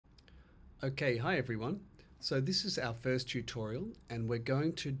Okay, hi everyone. So this is our first tutorial and we're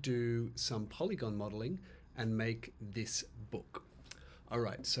going to do some polygon modeling and make this book.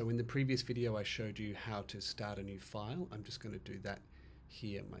 Alright, so in the previous video I showed you how to start a new file. I'm just going to do that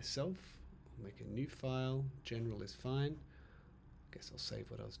here myself. I'll make a new file. General is fine. Guess I'll save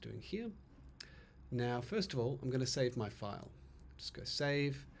what I was doing here. Now first of all I'm going to save my file. Just go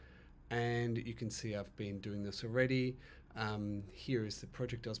save, and you can see I've been doing this already. Here is the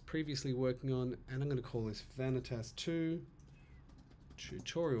project I was previously working on, and I'm going to call this Vanitas 2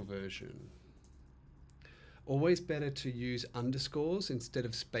 tutorial version. Always better to use underscores instead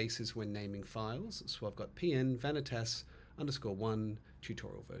of spaces when naming files. So I've got pn vanitas _1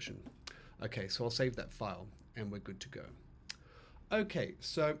 tutorial version. Okay, so I'll save that file and we're good to go. Okay,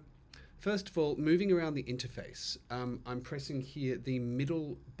 so first of all, moving around the interface, I'm pressing here the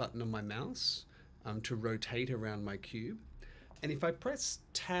middle button on my mouse to rotate around my cube. And if I press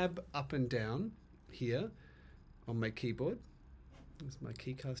tab up and down here on my keyboard, there's my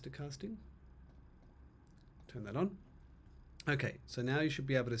keycaster casting. Turn that on. Okay, so now you should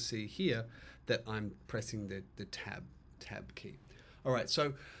be able to see here that I'm pressing the tab key. All right,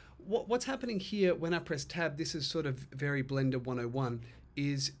 so what's happening here when I press tab, this is sort of very Blender 101,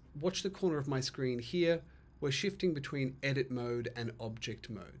 is watch the corner of my screen here. We're shifting between edit mode and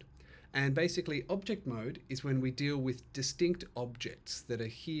object mode. And basically object mode is when we deal with distinct objects that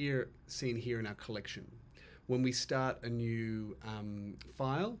are seen here in our collection. When we start a new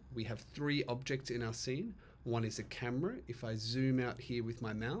file, we have 3 objects in our scene. One is a camera. If I zoom out here with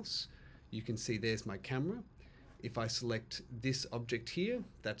my mouse, you can see there's my camera. If I select this object here,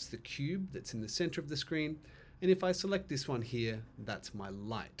 that's the cube that's in the center of the screen. And if I select this one here, that's my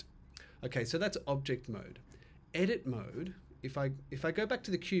light. Okay, so that's object mode. Edit mode, if I go back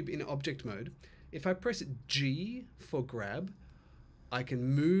to the cube in object mode, if I press G for grab, I can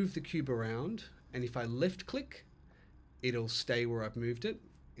move the cube around, and if I left click, it'll stay where I've moved it.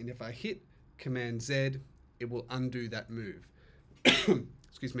 And if I hit Command Z, it will undo that move.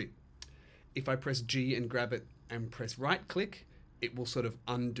 Excuse me. If I press G and grab it and press right click, it will sort of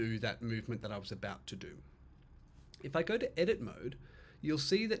undo that movement that I was about to do. If I go to edit mode, you'll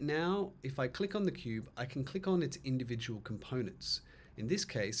see that now if I click on the cube, I can click on its individual components. In this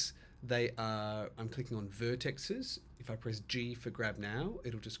case, I'm clicking on vertexes. If I press G for grab now,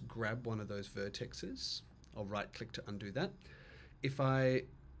 it'll just grab one of those vertexes. I'll right click to undo that. If I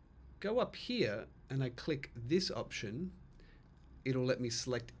go up here and I click this option, it'll let me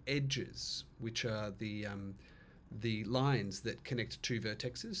select edges, which are the lines that connect 2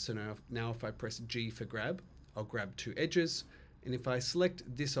 vertexes. So now if I press G for grab, I'll grab 2 edges. And if I select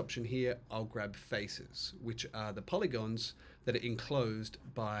this option here, I'll grab faces, which are the polygons that are enclosed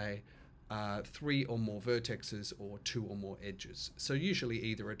by 3 or more vertexes or 2 or more edges. So usually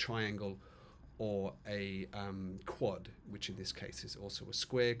either a triangle or a quad, which in this case is also a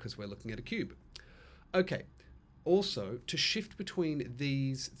square because we're looking at a cube. Okay, also to shift between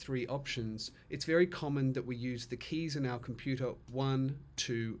these 3 options, it's very common that we use the keys in our computer 1,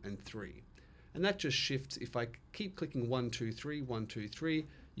 2, and 3. And that just shifts. If I keep clicking 1, 2, 3, 1, 2, 3,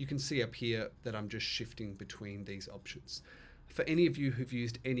 you can see up here that I'm just shifting between these options. For any of you who've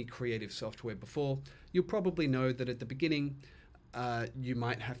used any creative software before, you'll probably know that at the beginning, you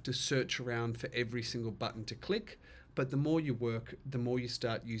might have to search around for every single button to click, but the more you work, the more you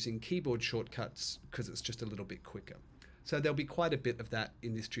start using keyboard shortcuts because it's just a little bit quicker. So there'll be quite a bit of that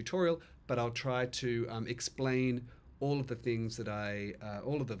in this tutorial, but I'll try to explain all of the things that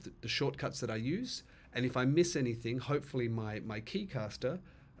all of the shortcuts that I use. And if I miss anything, hopefully my keycaster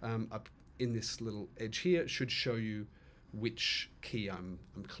up in this little edge here should show you which key I'm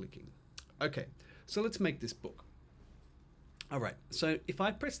clicking. Okay, so let's make this book. All right, so if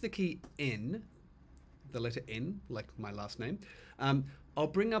I press the key N, the letter N, like my last name, I'll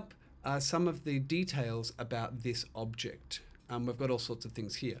bring up some of the details about this object. We've got all sorts of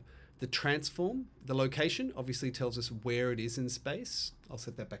things here. The transform, the location, obviously tells us where it is in space. I'll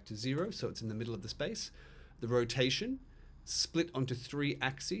set that back to 0, so it's in the middle of the space. The rotation, split onto 3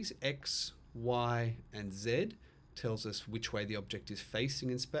 axes, X, Y, and Z, tells us which way the object is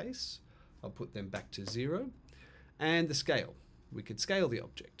facing in space. I'll put them back to 0. And the scale, we could scale the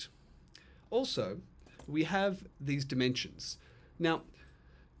object. Also, we have these dimensions. Now,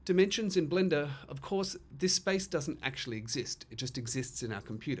 dimensions in Blender, of course, this space doesn't actually exist. It just exists in our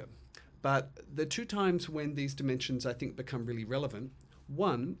computer. But the 2 times when these dimensions, I think, become really relevant,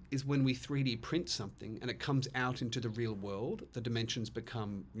 one is when we 3D print something and it comes out into the real world, the dimensions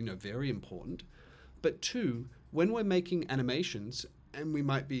become, very important. But 2, when we're making animations and we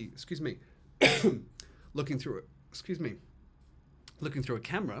might be, looking through a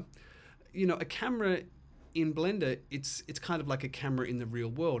camera, you know, a camera in Blender, it's kind of like a camera in the real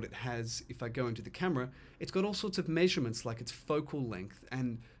world. It has, if I go into the camera, it's got all sorts of measurements like its focal length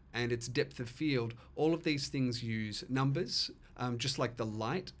and its depth of field. All of these things use numbers, just like the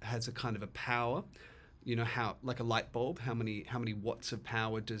light has a kind of a power. You know, how like a light bulb, how many watts of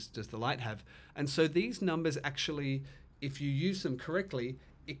power does the light have? And so these numbers actually, if you use them correctly,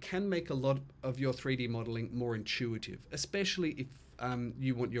 it can make a lot of your 3D modeling more intuitive, especially if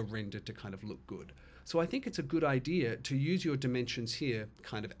you want your render to kind of look good. So I think it's a good idea to use your dimensions here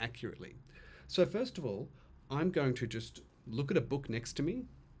kind of accurately. So first of all, I'm going to just look at a book next to me.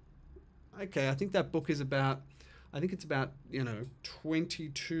 Okay, I think that book is about, you know,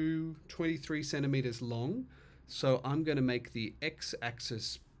 22, 23 centimeters long. So I'm going to make the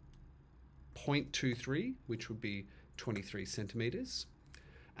x-axis 0.23, which would be 23 centimeters.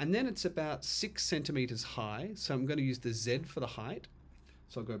 And then it's about 6 centimeters high. So I'm going to use the Z for the height.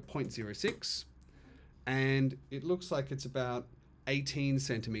 So I'll go 0.06. And it looks like it's about 18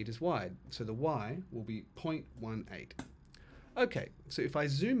 centimeters wide. So the Y will be 0.18. Okay, so if I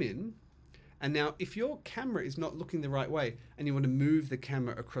zoom in, and now if your camera is not looking the right way and you want to move the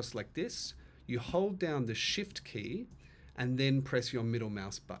camera across like this, you hold down the Shift key and then press your middle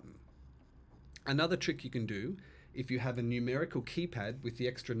mouse button. Another trick you can do, if you have a numerical keypad with the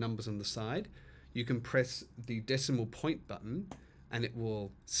extra numbers on the side, you can press the decimal point button and it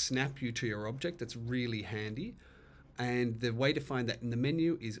will snap you to your object. That's really handy. And the way to find that in the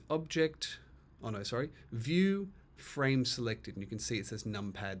menu is View, Frame Selected. And you can see it says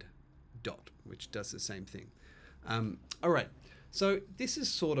numpad dot, which does the same thing. All right, so this is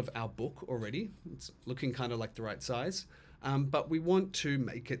sort of our book already. It's looking kind of like the right size, but we want to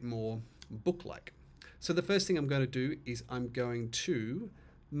make it more book-like. So the first thing I'm going to do is I'm going to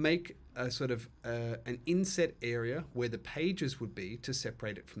make a sort of an inset area where the pages would be to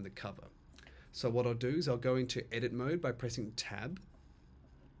separate it from the cover. So what I'll do is I'll go into edit mode by pressing tab,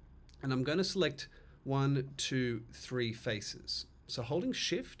 and I'm going to select 1, 2, 3 faces. So holding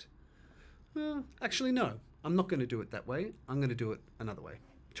shift, actually no, I'm not going to do it that way. I'm going to do it another way.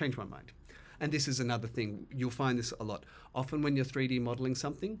 Change my mind. And this is another thing, you'll find this a lot. Often when you're 3D modeling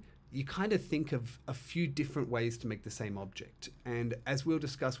something, you kind of think of a few different ways to make the same object. And as we'll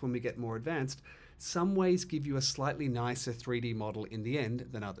discuss when we get more advanced, some ways give you a slightly nicer 3D model in the end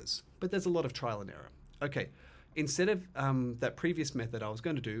than others. But there's a lot of trial and error. Okay, instead of that previous method I was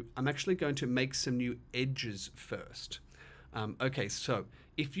going to do, I'm actually going to make some new edges first. Okay, so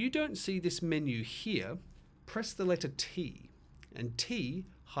if you don't see this menu here, press the letter T, and T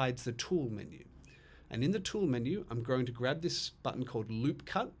hides the tool menu. And in the tool menu, I'm going to grab this button called Loop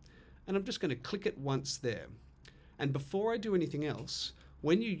Cut, and I'm just going to click it once there. And before I do anything else,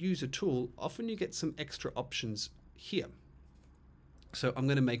 when you use a tool, often you get some extra options here. So I'm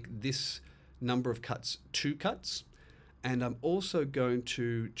going to make this number of cuts 2 cuts, and I'm also going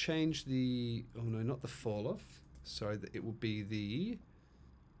to change the, oh no, not the fall off. Sorry, it will be the,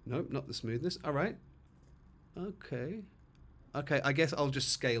 nope, not the smoothness. All right. Okay. Okay, I guess I'll just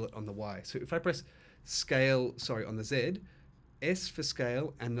scale it on the Y. So if I press scale, sorry, on the Z, S for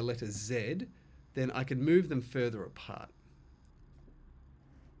scale and the letter Z, then I can move them further apart.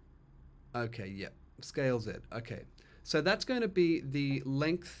 Okay, yeah, scale Z, okay. So that's going to be the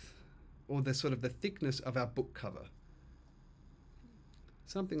length or the sort of the thickness of our book cover.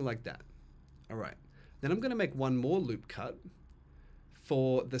 Something like that. All right. Then I'm going to make one more loop cut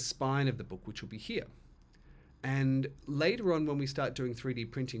for the spine of the book, which will be here. And later on when we start doing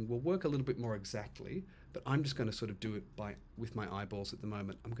 3D printing, we'll work a little bit more exactly, but I'm just going to sort of do it with my eyeballs at the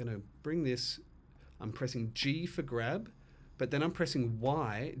moment. I'm going to bring this, I'm pressing G for grab, but then I'm pressing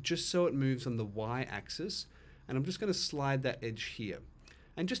Y just so it moves on the Y axis, and I'm just going to slide that edge here.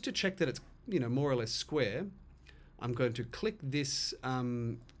 And just to check that it's, you know, more or less square, I'm going to click this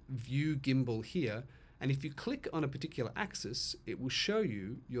view gimbal here, and if you click on a particular axis, it will show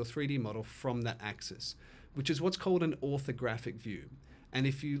you your 3D model from that axis, which is what's called an orthographic view. And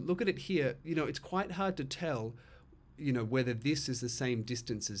if you look at it here, you know, it's quite hard to tell, you know, whether this is the same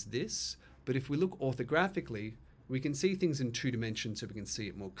distance as this, but if we look orthographically, we can see things in 2 dimensions so we can see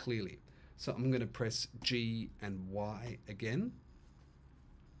it more clearly. So I'm going to press G and Y again,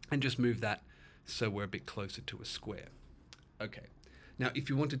 and just move that so we're a bit closer to a square. Okay. Now, if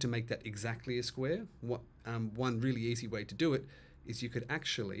you wanted to make that exactly a square, one really easy way to do it is you could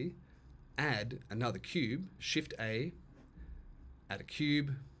actually add another cube, Shift A, add a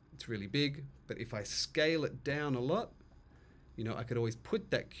cube. It's really big, but if I scale it down a lot, you know, I could always put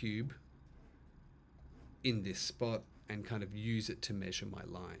that cube in this spot and kind of use it to measure my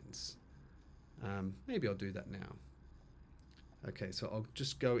lines. Maybe I'll do that now. Okay, so I'll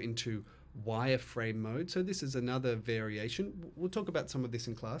just go into wireframe mode. So this is another variation. We'll talk about some of this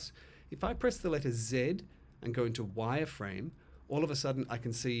in class. If I press the letter Z and go into wireframe, all of a sudden I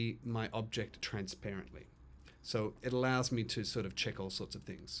can see my object transparently. So it allows me to sort of check all sorts of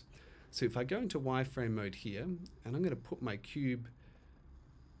things. So if I go into wireframe mode here, and I'm going to put my cube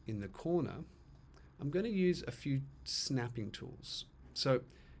in the corner, I'm going to use a few snapping tools. So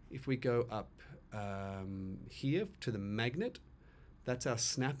if we go up here to the magnet, that's our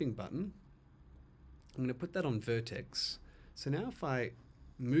snapping button. I'm going to put that on vertex. So now if I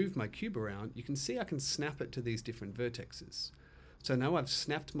move my cube around, you can see I can snap it to these different vertexes. So now I've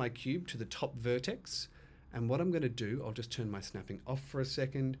snapped my cube to the top vertex, and what I'm going to do, I'll just turn my snapping off for a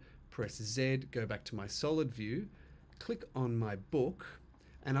second, press Z, go back to my solid view, click on my book,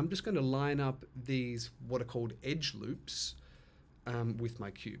 and I'm just going to line up these what are called edge loops with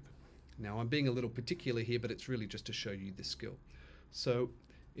my cube. Now I'm being a little particular here, but it's really just to show you this skill. So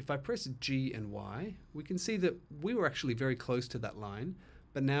if I press G and Y, we can see that we were actually very close to that line,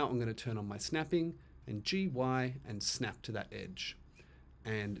 but now I'm going to turn on my snapping and G, Y, and snap to that edge.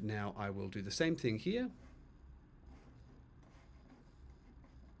 And now I will do the same thing here.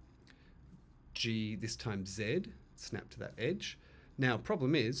 G, this time Z, snap to that edge. Now,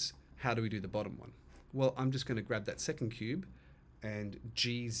 problem is, how do we do the bottom one? Well, I'm just going to grab that second cube and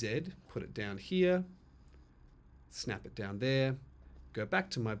GZ, put it down here, snap it down there, go back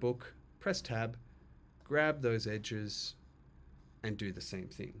to my book, press tab, grab those edges, and do the same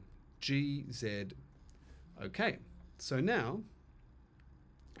thing. GZ. Okay, so now,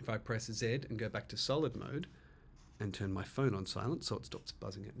 if I press Z and go back to solid mode and turn my phone on silent so it stops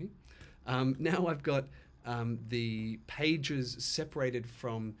buzzing at me, now I've got the pages separated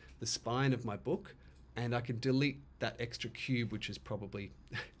from the spine of my book, and I can delete that extra cube which is probably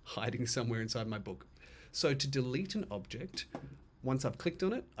hiding somewhere inside my book. So to delete an object, once I've clicked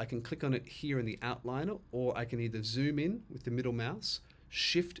on it, I can click on it here in the outliner, or I can either zoom in with the middle mouse,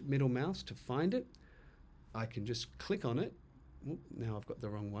 shift middle mouse to find it. I can just click on it. Oop, now I've got the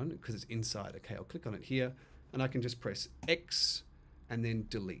wrong one because it's inside. Okay, I'll click on it here, and I can just press X and then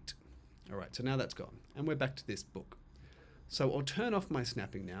delete. All right, so now that's gone, and we're back to this book. So I'll turn off my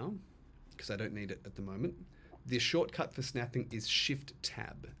snapping now, because I don't need it at the moment. The shortcut for snapping is Shift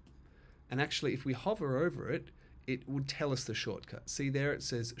Tab. And actually, if we hover over it, it would tell us the shortcut. See there, it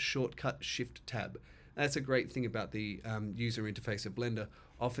says Shortcut Shift Tab. That's a great thing about the user interface of Blender.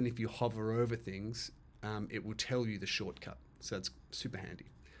 Often if you hover over things, it will tell you the shortcut. So it's super handy.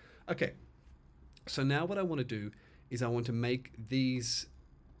 Okay, so now what I want to do is I want to make these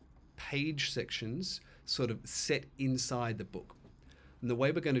page sections sort of set inside the book. And the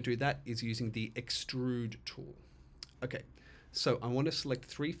way we're going to do that is using the extrude tool. Okay, so I want to select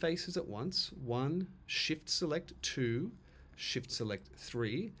 3 faces at once. 1, shift select, 2, shift select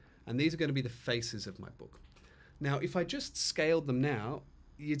 3, and these are going to be the faces of my book. Now, if I just scaled them now,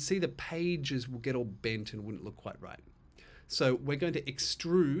 you'd see the pages will get all bent and wouldn't look quite right. So we're going to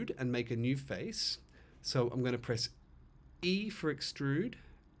extrude and make a new face. So I'm going to press E for extrude,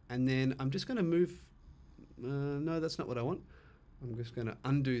 and then I'm just going to move, no, that's not what I want. I'm just going to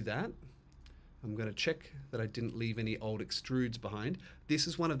undo that. I'm going to check that I didn't leave any old extrudes behind. This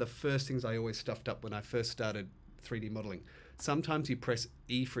is one of the first things I always stuffed up when I first started 3D modeling. Sometimes you press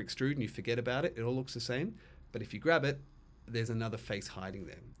E for extrude and you forget about it. It all looks the same. But if you grab it, there's another face hiding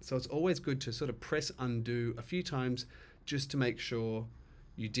there. So it's always good to sort of press undo a few times just to make sure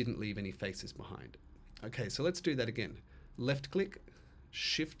you didn't leave any faces behind. Okay, so let's do that again. Left click,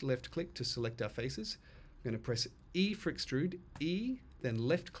 shift left click to select our faces. I'm going to press E for extrude, E, then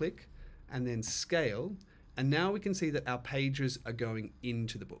left click, and then scale. And now we can see that our pages are going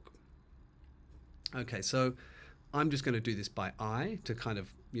into the book. Okay, so I'm just going to do this by eye to kind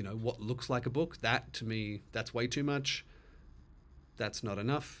of, you know, what looks like a book. That, to me, that's way too much. That's not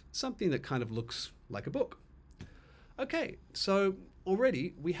enough. Something that kind of looks like a book. Okay, so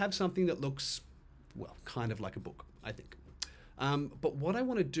already we have something that looks, well, kind of like a book, I think. But what I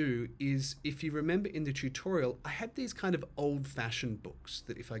want to do is, if you remember in the tutorial, I had these kind of old-fashioned books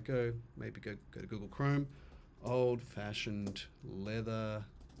that if I go, maybe go to Google Chrome, old-fashioned leather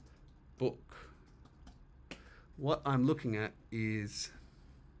book. What I'm looking at is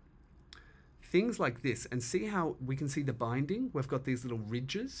things like this, and see how we can see the binding? We've got these little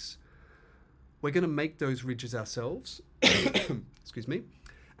ridges. We're going to make those ridges ourselves. Excuse me.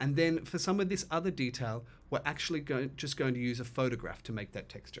 And then for some of this other detail, we're actually just going to use a photograph to make that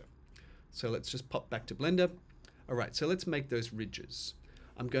texture. So let's just pop back to Blender. All right, so let's make those ridges.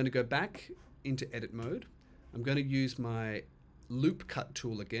 I'm going to go back into edit mode. I'm going to use my loop cut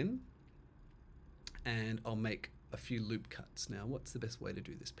tool again, and I'll make a few loop cuts. Now, what's the best way to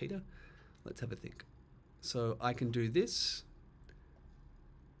do this, Peter? Let's have a think. So I can do this,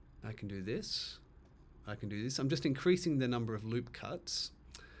 I can do this, I can do this. I'm just increasing the number of loop cuts,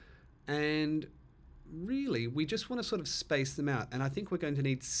 and really we just want to sort of space them out, and I think we're going to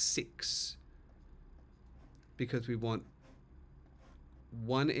need 6 because we want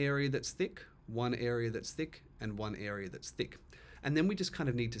one area that's thick, one area that's thick, and one area that's thick. And then we just kind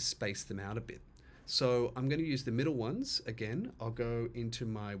of need to space them out a bit. So I'm going to use the middle ones again. I'll go into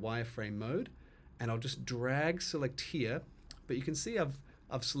my wireframe mode and I'll just drag select here, but you can see I've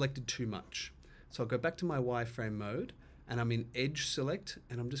selected too much. So I'll go back to my wireframe mode and I'm in edge select,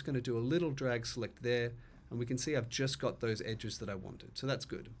 and I'm just going to do a little drag select there, and we can see I've just got those edges that I wanted. So that's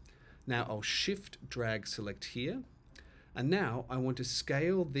good. Now I'll shift drag select here, and now I want to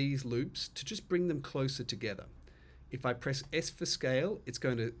scale these loops to just bring them closer together. If I press S for scale, it's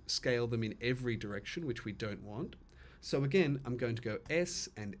going to scale them in every direction, which we don't want. So again, I'm going to go S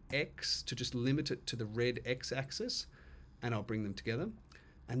and X to just limit it to the red X axis, and I'll bring them together.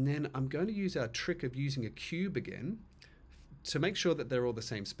 And then I'm going to use our trick of using a cube again to make sure that they're all the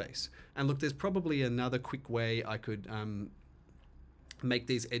same space. And look, there's probably another quick way I could make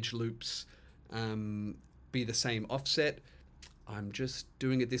these edge loops be the same offset. I'm just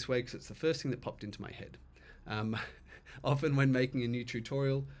doing it this way because it's the first thing that popped into my head. Often when making a new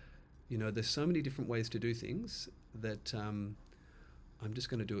tutorial, you know, there's so many different ways to do things that I'm just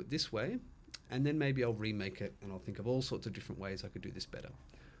going to do it this way, and then maybe I'll remake it and I'll think of all sorts of different ways I could do this better.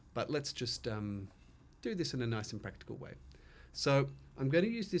 But let's just do this in a nice and practical way. So I'm going to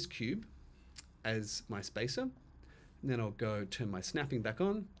use this cube as my spacer, and then I'll go turn my snapping back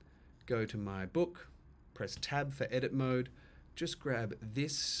on, go to my book, press tab for edit mode, just grab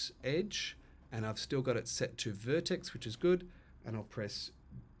this edge, and I've still got it set to vertex, which is good, and I'll press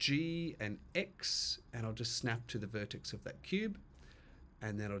G and X, and I'll just snap to the vertex of that cube,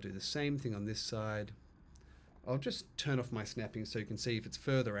 and then I'll do the same thing on this side. I'll just turn off my snapping so you can see if it's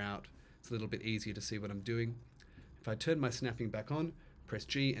further out, it's a little bit easier to see what I'm doing. If I turn my snapping back on, press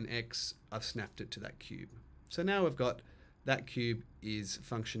G and X, I've snapped it to that cube. So now I've got that cube is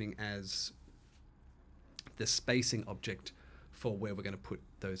functioning as the spacing object for where we're going to put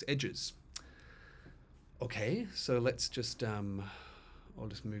those edges. Okay, so let's just, I'll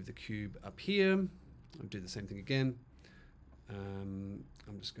just move the cube up here. I'll do the same thing again. I'm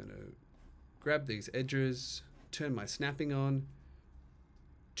just going to grab these edges, turn my snapping on,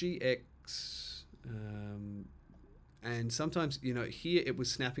 GX, and sometimes, you know, here it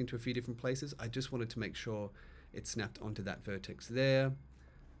was snapping to a few different places. I just wanted to make sure it snapped onto that vertex there.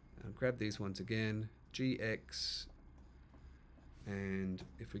 I'll grab these ones again, GX, and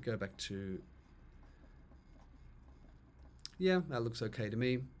if we go back to, yeah, that looks okay to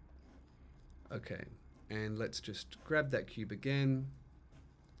me. Okay, and let's just grab that cube again,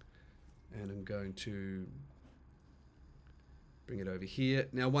 and I'm going to bring it over here.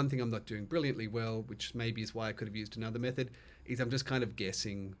 Now, one thing I'm not doing brilliantly well, which maybe is why I could have used another method, is I'm just kind of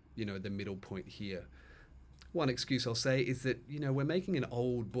guessing, you know, the middle point here. One excuse I'll say is that, you know, we're making an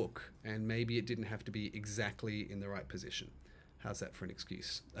old book and maybe it didn't have to be exactly in the right position. How's that for an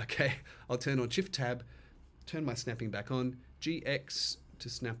excuse? Okay, I'll turn on Shift Tab, turn my snapping back on, GX to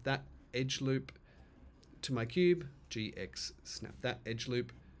snap that edge loop to my cube, GX, snap that edge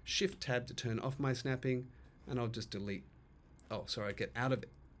loop, Shift Tab to turn off my snapping, and I'll just delete. Oh, sorry, I get out of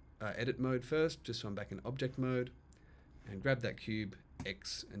edit mode first, just so I'm back in object mode, and grab that cube,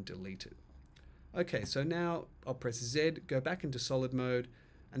 X, and delete it. Okay, so now I'll press Z, go back into solid mode,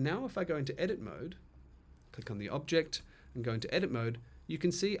 and now if I go into edit mode, click on the object and go into edit mode, you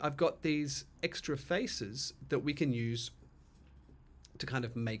can see I've got these extra faces that we can use to kind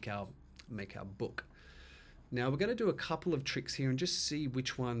of make our book. Now we're going to do a couple of tricks here and just see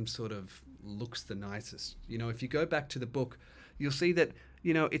which one sort of looks the nicest. You know, if you go back to the book, you'll see that,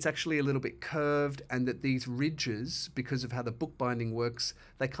 you know, it's actually a little bit curved, and that these ridges, because of how the book binding works,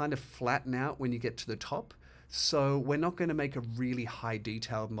 they kind of flatten out when you get to the top. So we're not going to make a really high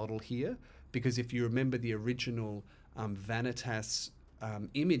detailed model here, because if you remember the original Vanitas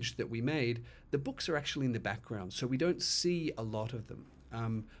image that we made, the books are actually in the background, so we don't see a lot of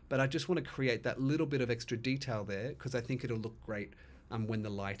them. But I just want to create that little bit of extra detail there because I think it'll look great when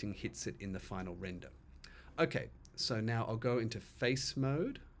the lighting hits it in the final render. Okay, so now I'll go into face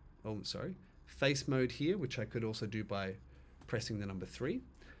mode. Oh, sorry, face mode here, which I could also do by pressing the number 3.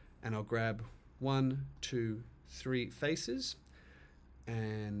 And I'll grab 1, 2, 3 faces,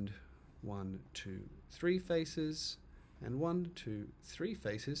 and 1, 2, 3 faces, and 1, 2, 3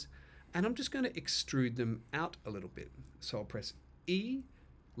 faces. And I'm just going to extrude them out a little bit. So I'll press E,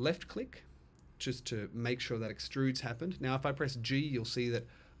 left click, just to make sure that extrudes happened. Now if I press G, you'll see that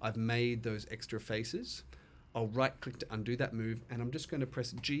I've made those extra faces. I'll right click to undo that move, and I'm just going to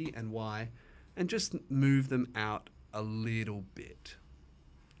press G and Y and just move them out a little bit,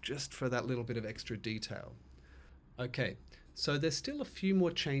 just for that little bit of extra detail. Okay, so there's still a few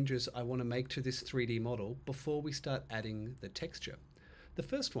more changes I want to make to this 3D model before we start adding the texture. The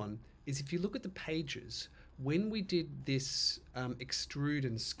first one is, if you look at the pages, when we did this extrude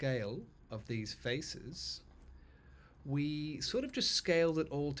and scale of these faces, we sort of just scaled it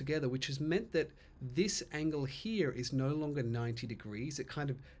all together, which has meant that this angle here is no longer 90 degrees. It kind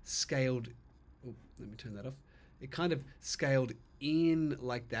of scaled, oh, let me turn that off. It kind of scaled in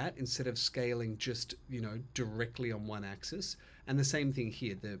like that instead of scaling just, you know, directly on one axis. And the same thing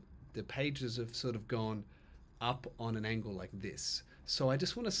here, the pages have sort of gone up on an angle like this. So I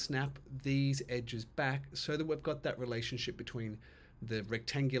just want to snap these edges back so that we've got that relationship between the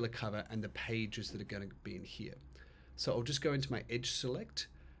rectangular cover and the pages that are going to be in here. So I'll just go into my edge select,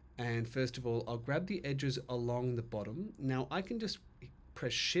 and first of all I'll grab the edges along the bottom. Now I can just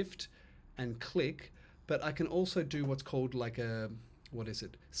press shift and click, but I can also do what's called like a, what is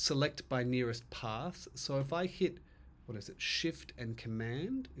it, select by nearest path. So if I hit, what is it, shift and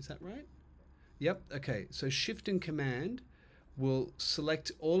command, is that right? Yep, okay, so shift and command will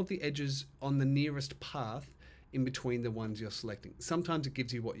select all of the edges on the nearest path in between the ones you're selecting. Sometimes it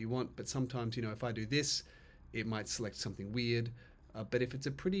gives you what you want, but sometimes, you know, if I do this, it might select something weird. But if it's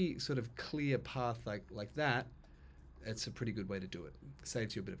a pretty sort of clear path like that, it's a pretty good way to do it.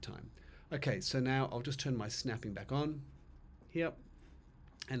 Saves you a bit of time. Okay, so now I'll just turn my snapping back on here,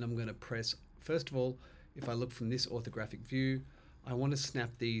 and I'm going to press, first of all, if I look from this orthographic view, I want to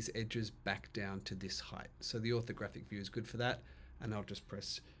snap these edges back down to this height. So the orthographic view is good for that, and I'll just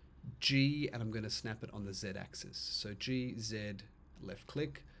press G, and I'm going to snap it on the Z axis. So G, Z, left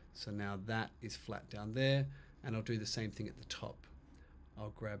click. So now that is flat down there, and I'll do the same thing at the top.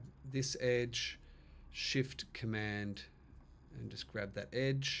 I'll grab this edge, shift command, and just grab that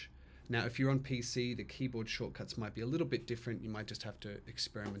edge. Now if you're on PC, the keyboard shortcuts might be a little bit different. You might just have to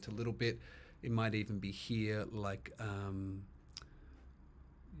experiment a little bit. It might even be here, like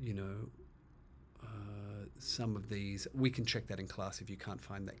you know, some of these, we can check that in class if you can't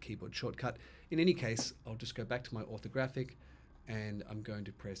find that keyboard shortcut. In any case, I'll just go back to my orthographic, and I'm going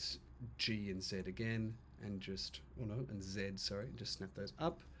to press G and Z again, and just, oh no, and Z, sorry, just snap those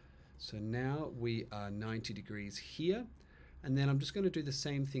up. So now we are 90 degrees here, and then I'm just going to do the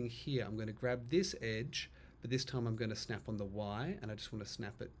same thing here. I'm going to grab this edge, but this time I'm going to snap on the Y, and I just want to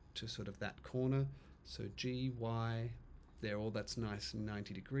snap it to sort of that corner. So G, Y, there, all that's nice and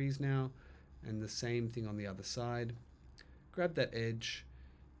 90 degrees now. And the same thing on the other side. Grab that edge,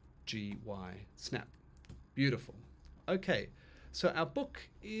 G, Y, snap. Beautiful. Okay, so our book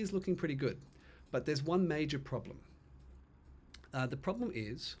is looking pretty good, but there's one major problem. The problem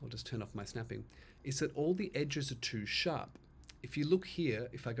is, I'll just turn off my snapping, is that all the edges are too sharp. If you look here,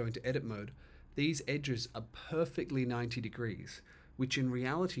 if I go into edit mode, these edges are perfectly 90 degrees, which in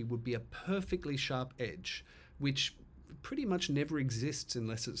reality would be a perfectly sharp edge, which pretty much never exists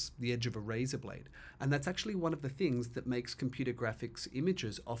unless it's the edge of a razor blade. And that's actually one of the things that makes computer graphics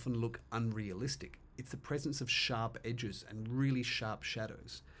images often look unrealistic. It's the presence of sharp edges and really sharp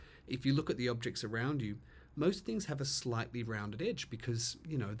shadows. If you look at the objects around you, most things have a slightly rounded edge because,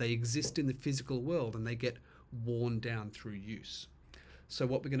 you know, they exist in the physical world and they get worn down through use. So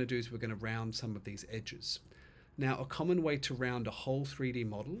what we're going to do is we're going to round some of these edges. Now, a common way to round a whole 3D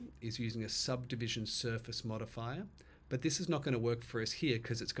model is using a subdivision surface modifier, but this is not going to work for us here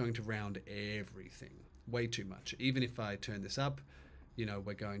because it's going to round everything way too much. Even if I turn this up, you know,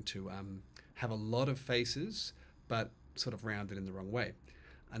 we're going to have a lot of faces, but sort of rounded in the wrong way.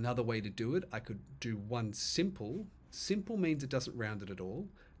 Another way to do it, I could do one simple. Simple means it doesn't round it at all.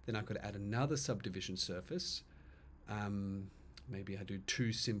 Then I could add another subdivision surface. Maybe I do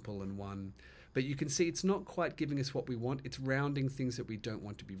two simple and one. But you can see it's not quite giving us what we want. It's rounding things that we don't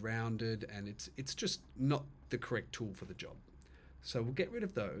want to be rounded, and it's just not the correct tool for the job. So we'll get rid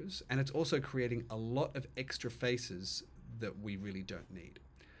of those, and it's also creating a lot of extra faces that we really don't need.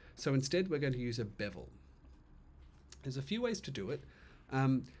 So instead we're going to use a bevel. There's a few ways to do it.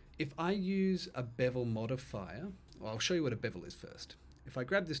 If I use a bevel modifier, well, I'll show you what a bevel is first. If I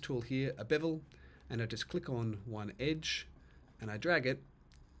grab this tool here, a bevel, and I just click on one edge and I drag it,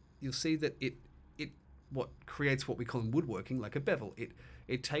 you'll see that it what creates what we call in woodworking like a bevel.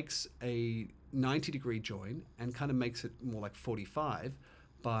 It takes a 90-degree join and kind of makes it more like 45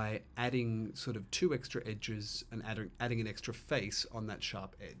 by adding sort of two extra edges and adding an extra face on that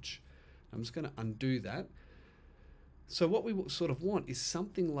sharp edge. I'm just going to undo that. So what we sort of want is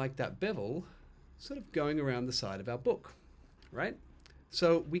something like that bevel sort of going around the side of our book, right?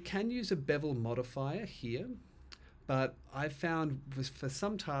 So we can use a bevel modifier here, but I found for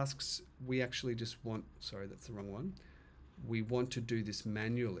some tasks we actually just want, sorry, that's the wrong one. We want to do this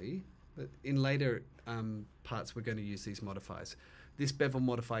manually, but in later parts we're going to use these modifiers. This bevel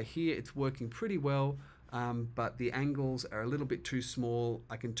modifier here, it's working pretty well, but the angles are a little bit too small.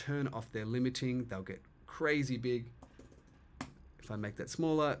 I can turn off their limiting, they'll get crazy big. If I make that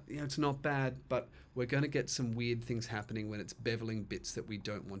smaller, it's not bad, but we're going to get some weird things happening when it's beveling bits that we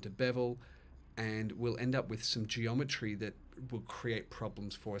don't want to bevel, and we'll end up with some geometry that will create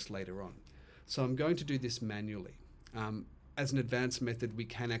problems for us later on. So I'm going to do this manually. As an advanced method, we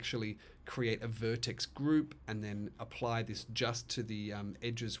can actually create a vertex group and then apply this just to the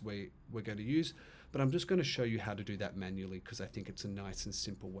edges we're going to use, but I'm just going to show you how to do that manually because I think it's a nice and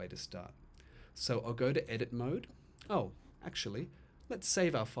simple way to start. So I'll go to edit mode. Oh, actually, let's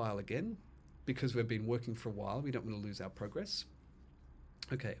save our file again because we've been working for a while. We don't want to lose our progress.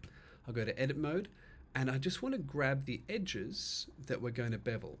 Okay, I'll go to edit mode and I just want to grab the edges that we're going to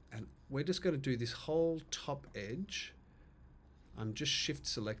bevel, and we're just going to do this whole top edge. I'm just shift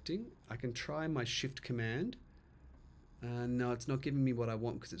selecting. I can try my shift command. No, it's not giving me what I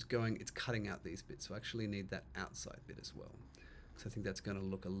want because it's cutting out these bits. So I actually need that outside bit as well. So I think that's going to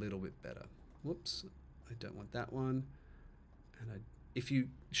look a little bit better. Whoops, I don't want that one. And if you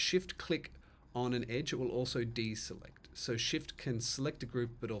shift click on an edge, it will also deselect. So shift can select a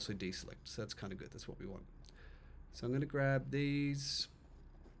group but also deselect. So that's kind of good. That's what we want. So I'm going to grab these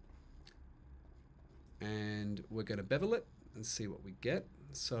and we're going to bevel it and see what we get.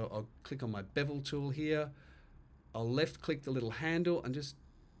 So I'll click on my bevel tool here. I'll left click the little handle and just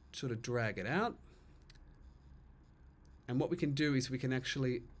sort of drag it out. And what we can do is we can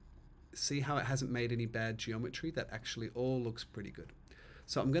actually see how it hasn't made any bad geometry. That actually all looks pretty good.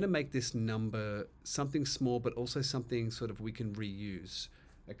 So I'm going to make this number something small, but also something sort of we can reuse,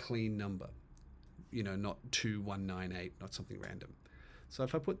 a clean number, not 2198, not something random. So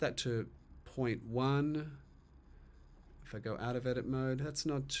if I put that to 0.1, if I go out of edit mode, that's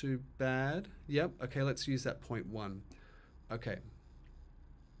not too bad. Yep, okay, let's use that 0.1. Okay.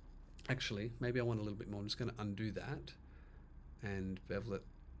 Actually, maybe I want a little bit more. I'm just going to undo that and bevel it,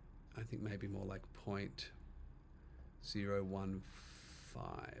 I think maybe more like 0.015,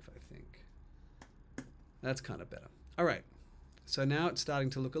 I think. That's kind of better. All right, so now it's starting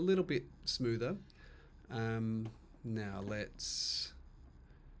to look a little bit smoother. Now let's,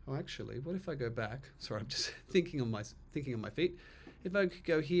 oh actually, what if I go back? Sorry, I'm just thinking on my feet. If I could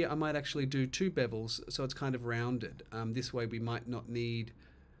go here, I might actually do 2 bevels, so it's kind of rounded. This way we might not need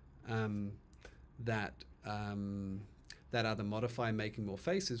that other modifier making more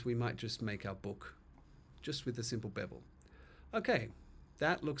faces. We might just make our book just with a simple bevel. Okay,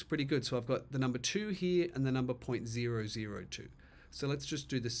 that looks pretty good. So I've got the number 2 here and the number 0.002. So let's just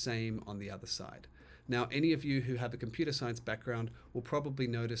do the same on the other side. Now, any of you who have a computer science background will probably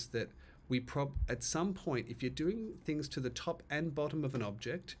notice that at some point, if you're doing things to the top and bottom of an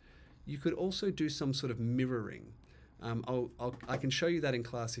object, you could also do some sort of mirroring. I can show you that in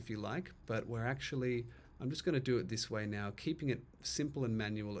class if you like, but I'm just going to do it this way now, keeping it simple and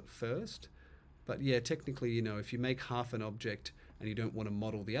manual at first. But yeah, technically, if you make half an object and you don't want to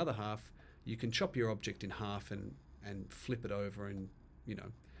model the other half, you can chop your object in half and flip it over and,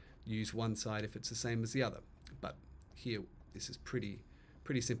 use one side if it's the same as the other. But here, this is pretty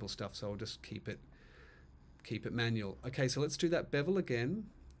simple stuff, so I'll just keep it manual. Okay, so let's do that bevel again.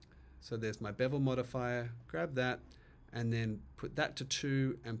 So there's my bevel modifier, grab that, and then put that to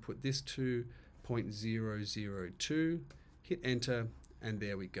 2 and put this to 0.002, hit enter, and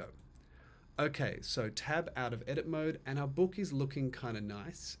there we go. Okay, so tab out of edit mode, and our book is looking kind of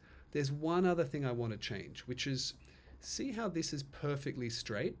nice. There's one other thing I want to change, which is, see how this is perfectly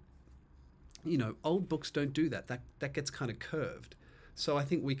straight? Old books don't do that. That gets kind of curved. So I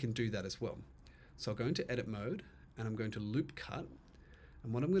think we can do that as well. So I'll go into edit mode, and I'm going to loop cut.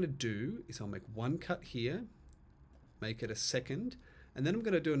 And what I'm going to do is I'll make one cut here, make it a second, and then I'm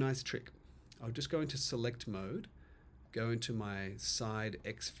going to do a nice trick. I'll just go into select mode, go into my side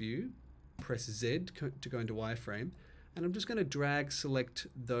X view, press Z to go into wireframe, and I'm just going to drag select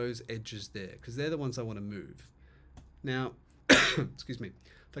those edges there because they're the ones I want to move. Now, excuse me,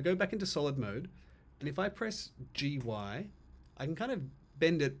 if I go back into solid mode, and if I press GY, I can kind of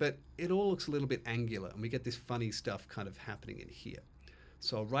bend it, but it all looks a little bit angular, and we get this funny stuff kind of happening in here.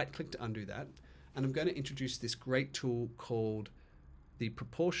 So I'll right click to undo that, and I'm going to introduce this great tool called the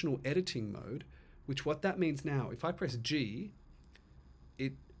proportional editing mode, which what that means now, if I press G,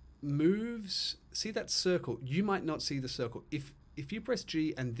 it moves, see that circle? You might not see the circle. If you press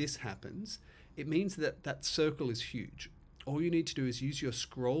G and this happens, it means that that circle is huge. all you need to do is use your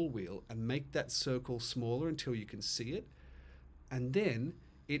scroll wheel and make that circle smaller until you can see it. And then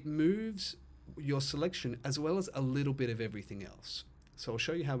it moves your selection as well as a little bit of everything else. So I'll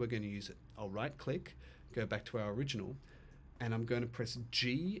show you how we're going to use it. I'll right click, go back to our original, and I'm going to press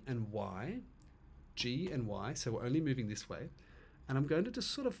G and Y, so we're only moving this way. And I'm going to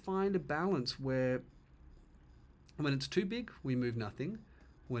just sort of find a balance where when it's too big, we move nothing.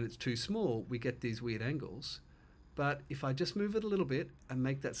 When it's too small, we get these weird angles. But if I just move it a little bit and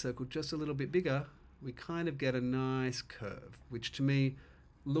make that circle just a little bit bigger, we kind of get a nice curve, which to me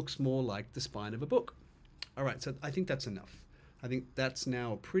looks more like the spine of a book. All right, so I think that's enough. I think that's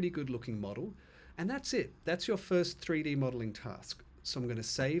now a pretty good looking model. And that's it. That's your first 3D modeling task. So I'm going to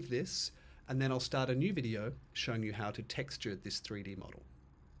save this, and then I'll start a new video showing you how to texture this 3D model.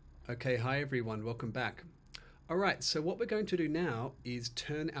 Okay, hi everyone, welcome back. All right, so what we're going to do now is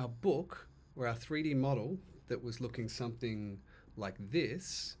turn our book, or our 3D model that was looking something like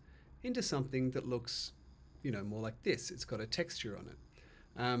this, into something that looks, more like this. It's got a texture on it.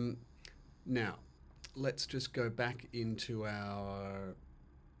 Now, let's just go back into our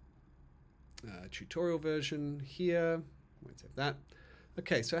tutorial version here. Won't save that.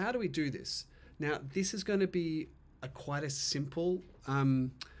 Okay, so how do we do this? Now, this is going to be quite a simple,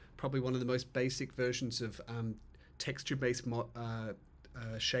 probably one of the most basic versions of texture-based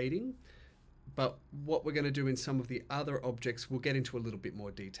shading. But what we're going to do in some of the other objects, we'll get into a little bit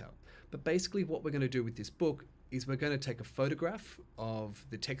more detail. But basically what we're going to do with this book is we're going to take a photograph of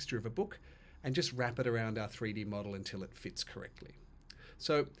the texture of a book and just wrap it around our 3D model until it fits correctly.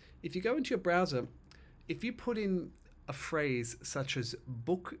 So if you go into your browser, if you put in a phrase such as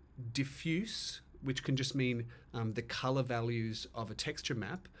book diffuse, which can just mean the color values of a texture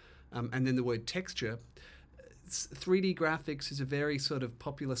map, and then the word texture, 3D graphics is a very sort of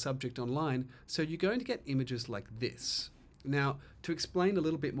popular subject online, so you're going to get images like this. Now, to explain a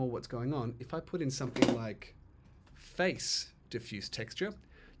little bit more what's going on, if I put in something like face diffuse texture,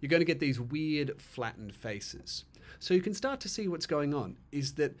 you're going to get these weird flattened faces. So you can start to see what's going on,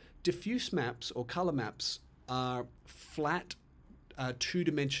 is that diffuse maps or color maps are flat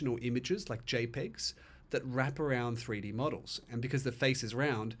two-dimensional images like JPEGs that wrap around 3D models. And because the face is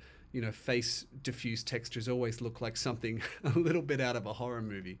round, face diffuse textures always look like something a little bit out of a horror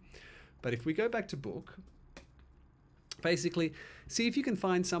movie. But if we go back to book, basically see if you can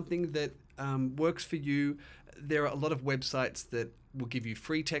find something that works for you. There are a lot of websites that will give you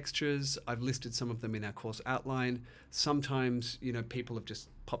free textures. I've listed some of them in our course outline. Sometimes, people have just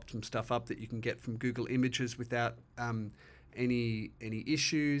popped some stuff up that you can get from Google Images without any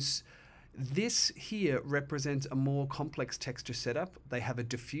issues. This here represents a more complex texture setup. They have a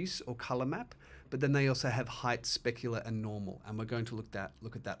diffuse or color map, but then they also have height, specular, and normal. And we're going to look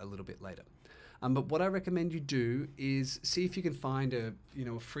at that a little bit later. But what I recommend you do is see if you can find a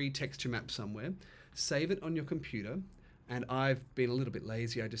free texture map somewhere, save it on your computer. And I've been a little bit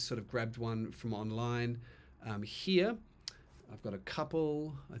lazy. I just sort of grabbed one from online. Here, I've got a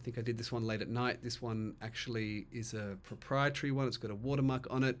couple. I think I did this one late at night. This one actually is a proprietary one. It's got a watermark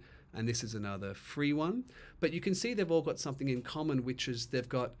on it. And this is another free one. But you can see they've all got something in common, which is they've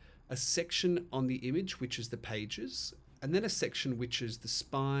got a section on the image, which is the pages, and then a section which is the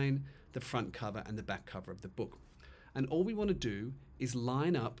spine, the front cover, and the back cover of the book. And all we want to do is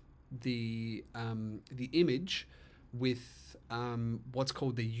line up the image with what's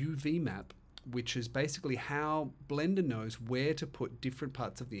called the UV map, which is basically how Blender knows where to put different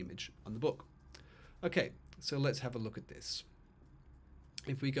parts of the image on the book. Okay, so let's have a look at this.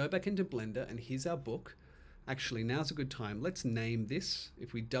 If we go back into Blender and here's our book, actually now's a good time. Let's name this.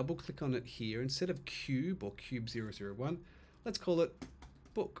 If we double click on it here, instead of cube or cube 001, let's call it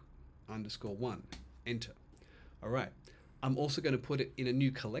book_1, enter. All right, I'm also going to put it in a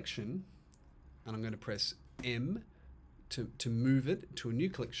new collection, and I'm going to press M to move it to a new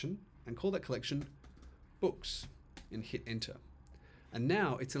collection and call that collection books and hit enter. And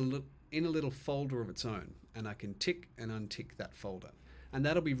now it's in a little folder of its own, and I can tick and untick that folder. And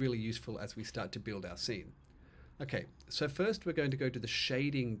that'll be really useful as we start to build our scene. Okay, so first we're going to go to the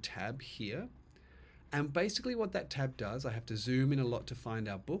shading tab here. And basically what that tab does, I have to zoom in a lot to find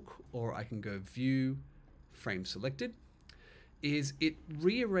our book, or I can go view, frame selected, is it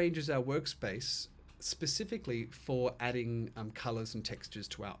rearranges our workspace specifically for adding colors and textures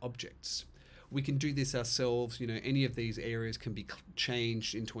to our objects. We can do this ourselves, any of these areas can be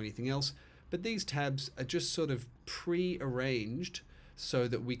changed into anything else, but these tabs are just sort of pre-arranged so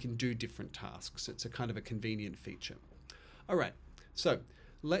that we can do different tasks. It's a kind of a convenient feature. All right, so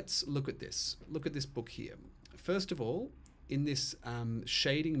let's look at this. Look at this book here. First of all, in this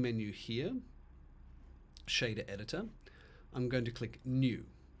shading menu here, shader editor, I'm going to click New.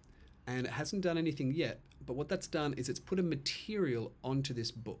 And it hasn't done anything yet, but what that's done is it's put a material onto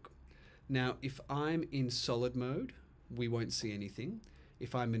this book. Now, if I'm in solid mode, we won't see anything.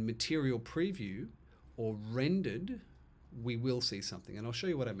 If I'm in material preview or rendered, we will see something, and I'll show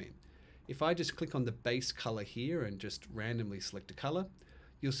you what I mean. If I just click on the base color here and just randomly select a color,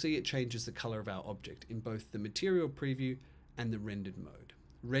 you'll see it changes the color of our object in both the material preview and the rendered mode.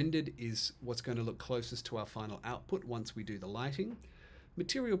 Rendered is what's going to look closest to our final output once we do the lighting.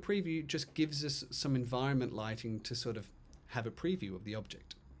 Material preview just gives us some environment lighting to sort of have a preview of the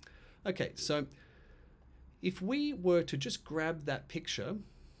object. Okay, so if we were to just grab that picture,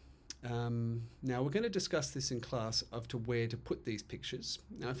 now we're going to discuss this in class of to where to put these pictures.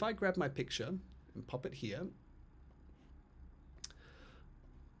 Now if I grab my picture and pop it here,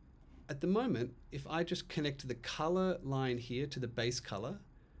 at the moment, if I just connect the color line here to the base color,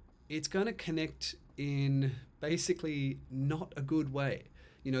 it's going to connect in basically not a good way.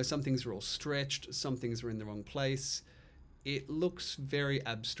 You know, some things are all stretched, some things are in the wrong place. It looks very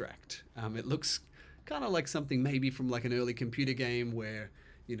abstract. It looks kind of like something maybe from like an early computer game where,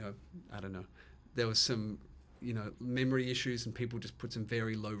 you know, I don't know, there was some, you know, memory issues and people just put some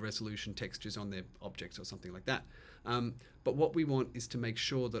very low resolution textures on their objects or something like that. But what we want is to make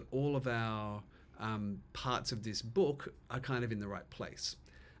sure that all of our parts of this book are kind of in the right place.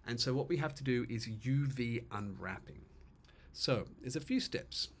 And so what we have to do is UV unwrapping. So there's a few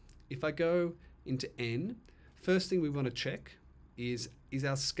steps. If I go into N, first thing we want to check is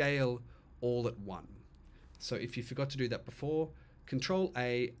our scale all at 1. So if you forgot to do that before, Control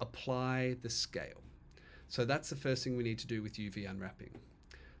A, apply the scale. So that's the first thing we need to do with UV unwrapping.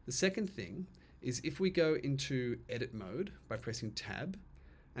 The second thing is if we go into edit mode by pressing Tab,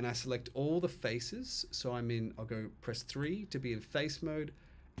 and I select all the faces, so I'll go press 3 to be in face mode,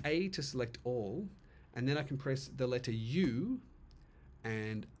 A to select all, and then I can press the letter U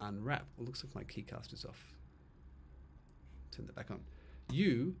and unwrap. Well, looks like my keycast is off. Turn that back on.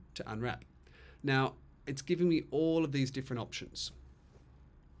 U to unwrap. Now, it's giving me all of these different options.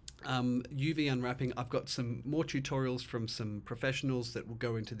 UV unwrapping, I've got some more tutorials from some professionals that will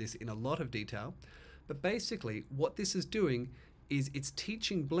go into this in a lot of detail. But basically, what this is doing is it's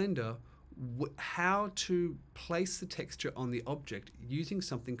teaching Blender how to place the texture on the object using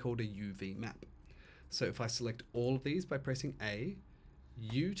something called a UV map. So if I select all of these by pressing A,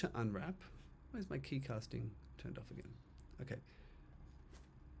 U to unwrap, where's my key casting turned off again? Okay.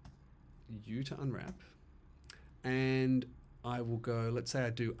 U to unwrap, and I will go, let's say I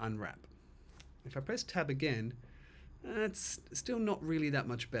do unwrap. If I press Tab again, it's still not really that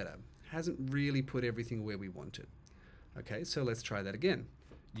much better. Hasn't really put everything where we want it. Okay, so let's try that again.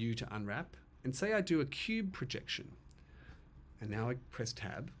 U to unwrap, and say I do a cube projection. And now I press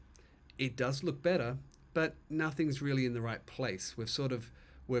Tab. It does look better, but nothing's really in the right place. We've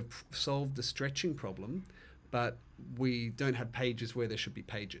solved the stretching problem, but we don't have pages where there should be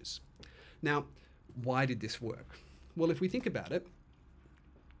pages. Now, why did this work? Well, if we think about it,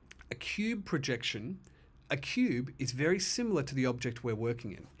 a cube projection, a cube is very similar to the object we're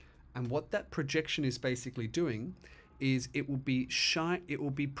working in. And what that projection is basically doing is it will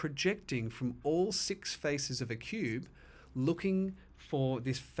be projecting from all 6 faces of a cube, looking for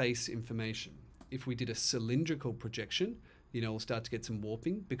this face information. If we did a cylindrical projection, you know, we'll start to get some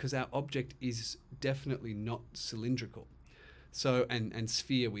warping because our object is definitely not cylindrical. So, and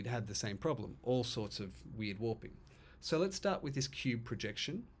sphere, we'd have the same problem, all sorts of weird warping. So let's start with this cube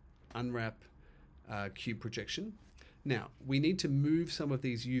projection, unwrap cube projection. Now, we need to move some of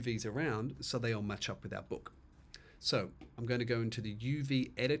these UVs around so they all match up with our book. So I'm going to go into the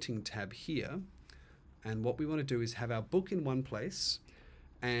UV editing tab here, and what we want to do is have our book in one place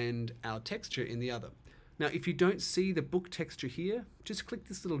and our texture in the other. Now, if you don't see the book texture here, just click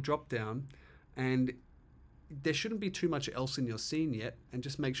this little drop down, and there shouldn't be too much else in your scene yet, and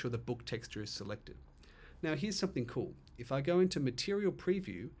just make sure the book texture is selected. Now, here's something cool. If I go into Material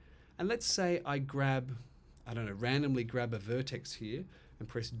Preview, and let's say I grab, I don't know, randomly grab a vertex here and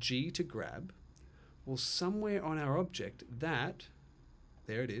press G to grab, well, somewhere on our object, there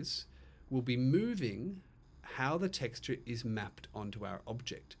it is, will be moving how the texture is mapped onto our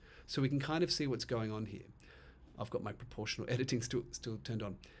object. So we can kind of see what's going on here. I've got my proportional editing still turned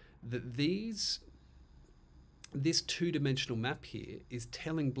on. This two-dimensional map here is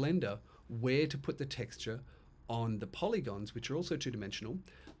telling Blender where to put the texture on the polygons, which are also two-dimensional,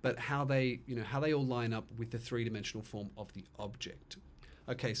 but how they all line up with the three-dimensional form of the object.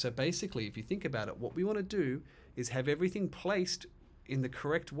 Okay, so basically, if you think about it, what we want to do is have everything placed in the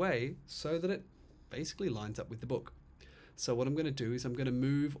correct way so that it basically lines up with the book. So what I'm going to do is I'm going to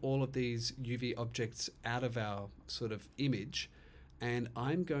move all of these UV objects out of our sort of image, and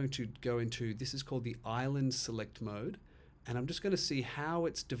I'm going to go into, this is called the island select mode, and I'm just going to see how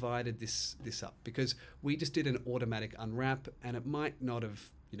it's divided this up, because we just did an automatic unwrap and it might not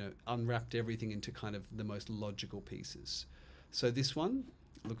have, you know, unwrapped everything into kind of the most logical pieces. So this one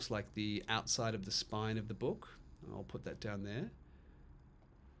looks like the outside of the spine of the book. I'll put that down there.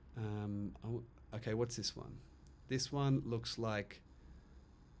 Okay, what's this one? This one looks like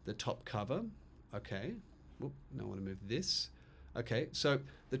the top cover. Okay, whoop, now I want to move this. Okay, so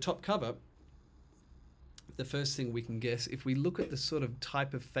the top cover, the first thing we can guess, if we look at the sort of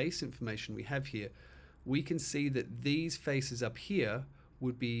type of face information we have here, we can see that these faces up here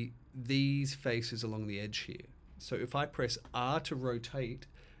would be these faces along the edge here. So if I press R to rotate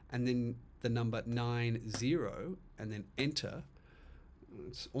and then the number 90 and then enter,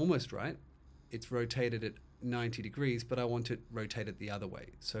 it's almost right. It's rotated at 90 degrees, but I want it rotated the other way.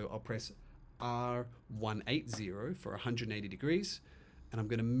 So I'll press R180 for 180 degrees, and I'm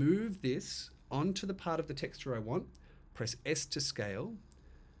going to move this onto the part of the texture I want, press S to scale,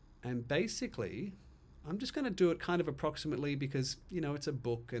 and basically I'm just going to do it kind of approximately because, you know, it's a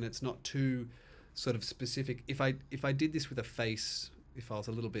book and it's not too sort of specific. If I did this with a face, if I was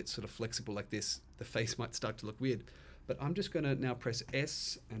a little bit sort of flexible like this, the face might start to look weird. But I'm just going to now press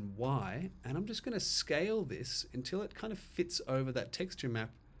S and Y, and I'm just going to scale this until it kind of fits over that texture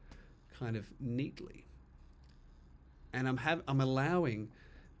map kind of neatly. And I'm allowing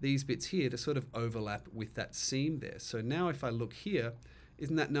these bits here to sort of overlap with that seam there. So now if I look here,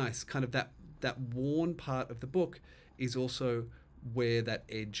 isn't that nice? Kind of that worn part of the book is also where that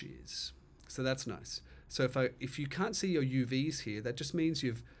edge is. So that's nice. So if you can't see your UVs here, that just means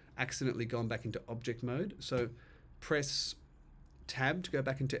you've accidentally gone back into object mode. So press tab to go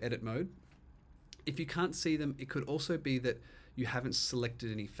back into edit mode. If you can't see them, it could also be that you haven't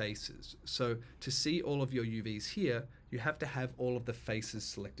selected any faces. So to see all of your UVs here, you have to have all of the faces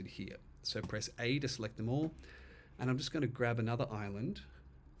selected here. So press A to select them all. And I'm just going to grab another island.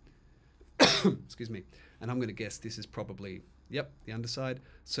 Excuse me. And I'm going to guess this is probably, yep, the underside.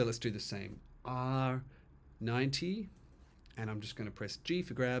 So let's do the same. R90. And I'm just going to press G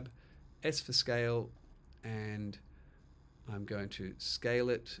for grab, S for scale, and I'm going to scale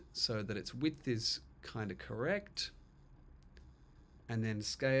it so that its width is kind of correct, and then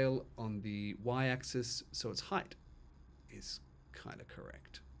scale on the y-axis so its height is kind of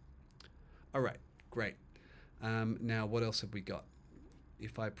correct. All right, great. Now what else have we got?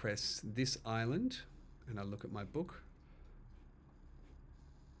 If I press this island and I look at my book,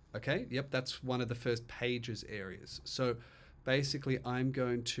 okay, yep, that's one of the first pages areas. So basically I'm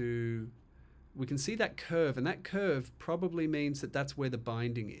going to, we can see that curve, and that curve probably means that that's where the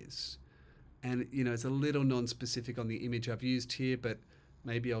binding is. And, you know, it's a little non-specific on the image I've used here, but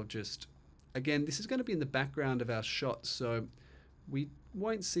maybe I'll just, again, this is going to be in the background of our shot, so we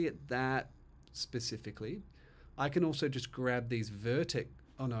won't see it that specifically. I can also just grab these vertex,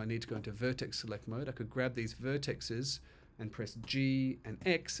 oh no, I need to go into vertex select mode. I could grab these vertexes and press G and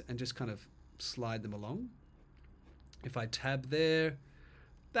X and just kind of slide them along. If I tab there,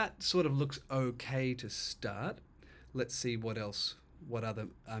 that sort of looks okay to start. Let's see what else, what other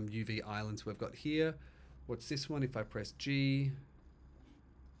UV islands we've got here. What's this one? If I press G.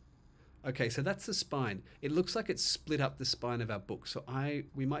 Okay, so that's the spine. It looks like it's split up the spine of our book. So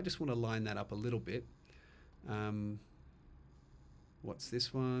we might just want to line that up a little bit. What's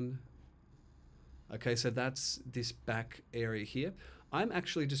this one? Okay, so that's this back area here. I'm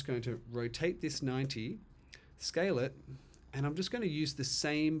actually just going to rotate this 90, scale it, and I'm just going to use the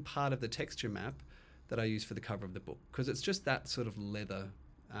same part of the texture map that I use for the cover of the book, because it's just that sort of leather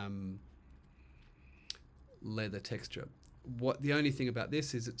texture. The only thing about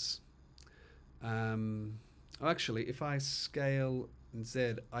this is it's, actually, if I scale and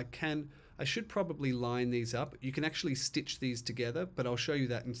Z, I should probably line these up. You can actually stitch these together, but I'll show you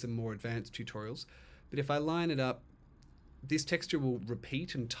that in some more advanced tutorials. But if I line it up, this texture will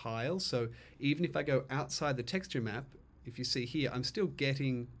repeat and tile. So even if I go outside the texture map, if you see here, I'm still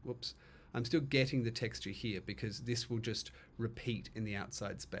getting, whoops, I'm still getting the texture here because this will just repeat in the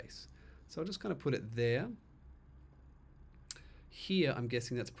outside space. So I'll just kind of put it there. Here, I'm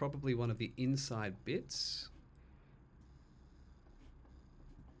guessing that's probably one of the inside bits.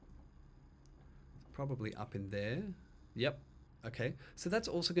 Probably up in there. Yep. Okay. So that's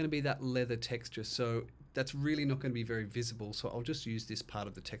also going to be that leather texture. So that's really not going to be very visible. So I'll just use this part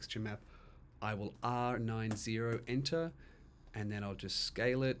of the texture map. I will R90 enter, and then I'll just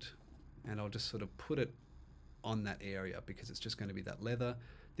scale it, and I'll just sort of put it on that area because it's just going to be that leather.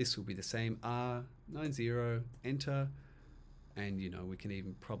 This will be the same, R90 enter, And, you know, we can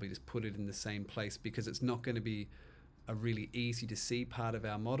even probably just put it in the same place because it's not going to be a really easy to see part of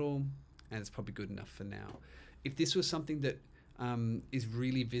our model, and it's probably good enough for now. If this was something that is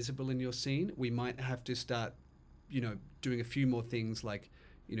really visible in your scene, we might have to start, you know, doing a few more things like,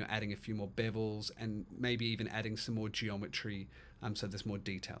 you know, adding a few more bevels and maybe even adding some more geometry so there's more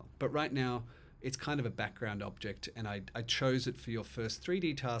detail. But right now, it's kind of a background object, and I chose it for your first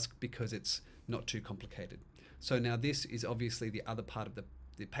 3D task because it's not too complicated. So now this is obviously the other part of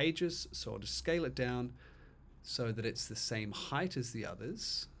the pages, so I'll just scale it down so that it's the same height as the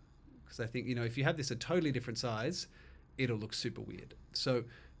others, because I think, you know, if you have this a totally different size, it'll look super weird. So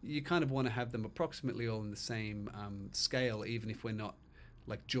you kind of want to have them approximately all in the same scale, even if we're not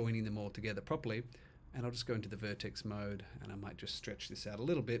like joining them all together properly. And I'll just go into the vertex mode, and I might just stretch this out a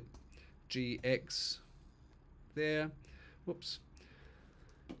little bit. GX there. Whoops.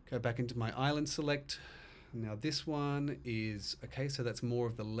 Go back into my island select. Now this one is, okay, so that's more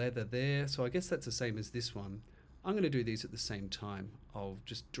of the leather there. So I guess that's the same as this one. I'm going to do these at the same time. I'll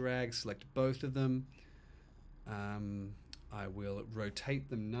just drag, select both of them. I will rotate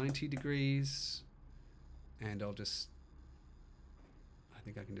them 90 degrees, and I'll just, I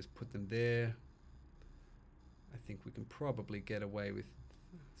think I can just put them there. I think we can probably get away with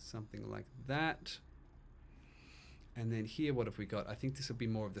something like that. And then here, what have we got? I think this will be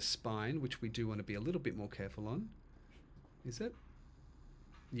more of the spine, which we do want to be a little bit more careful on. Is it?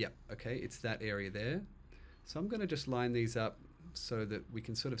 Yep, okay, it's that area there. So I'm going to just line these up so that we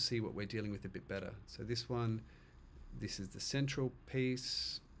can sort of see what we're dealing with a bit better. So this one, this is the central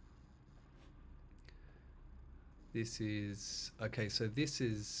piece. This is, okay, so this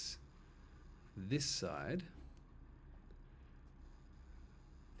is this side.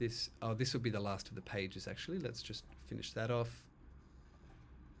 This will be the last of the pages actually. Let's just finish that off.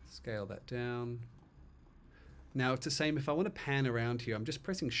 Scale that down. Now it's the same, if I want to pan around here, I'm just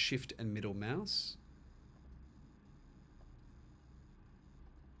pressing Shift and middle mouse.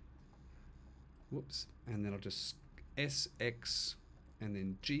 Whoops, and then I'll just SX and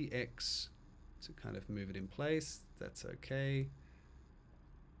then GX to kind of move it in place. That's okay.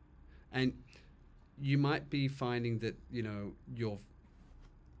 And you might be finding that, you know,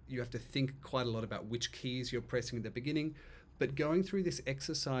 you have to think quite a lot about which keys you're pressing at the beginning, but going through this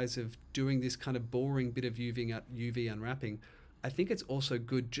exercise of doing this kind of boring bit of UV unwrapping, I think it's also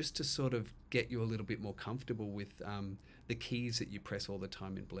good just to sort of get you a little bit more comfortable with the keys that you press all the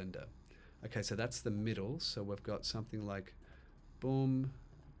time in Blender. Okay, so that's the middle, so we've got something like boom,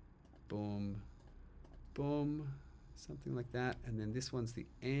 boom, boom, something like that, and then this one's the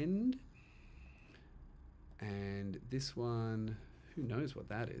end, and this one, who knows what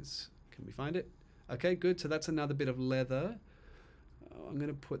that is? Can we find it? Okay, good. So that's another bit of leather. I'm going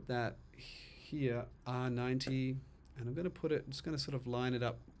to put that here, R90, and I'm going to put it, I'm just going to sort of line it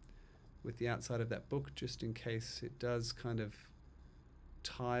up with the outside of that book just in case it does kind of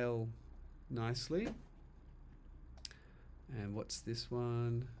tile nicely. And what's this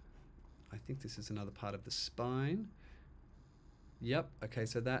one? I think this is another part of the spine. Yep, okay,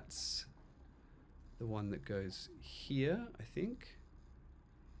 so that's the one that goes here, I think.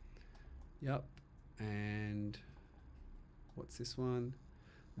 Yep, and what's this one?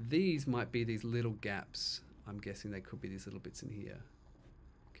 These might be these little gaps. I'm guessing they could be these little bits in here.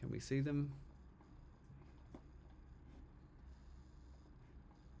 Can we see them?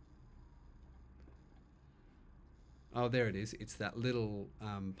 Oh, there it is. It's that little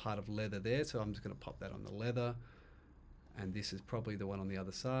part of leather there. So I'm just going to pop that on the leather. And this is probably the one on the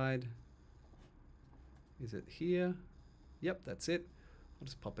other side. Is it here? Yep, that's it. I'll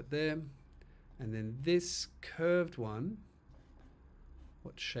just pop it there. And then this curved one,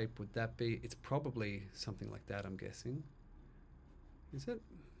 what shape would that be? It's probably something like that, I'm guessing. Is it?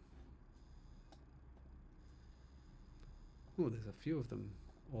 Oh, there's a few of them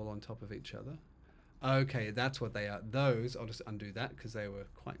all on top of each other. Okay, that's what they are. Those, I'll just undo that because they were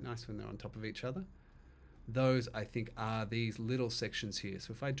quite nice when they're on top of each other. Those, I think, are these little sections here.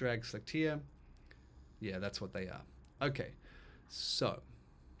 So if I drag select here, yeah, that's what they are. Okay, so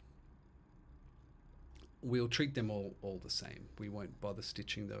we'll treat them all the same. We won't bother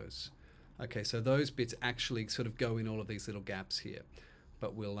stitching those. Okay, so those bits actually sort of go in all of these little gaps here,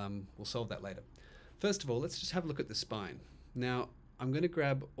 but we'll solve that later. First of all, let's just have a look at the spine. Now, I'm going to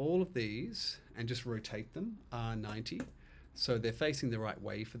grab all of these and just rotate them R90 so they're facing the right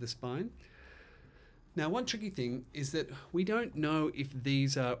way for the spine. Now, one tricky thing is that we don't know if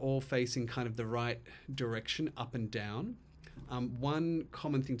these are all facing kind of the right direction up and down. One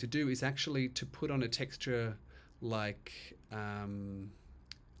common thing to do is actually to put on a texture like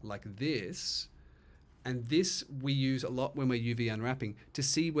this And this we use a lot when we're UV unwrapping to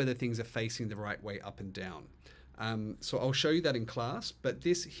see whether things are facing the right way up and down. So I'll show you that in class, but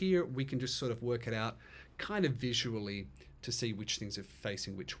this here, we can just sort of work it out kind of visually to see which things are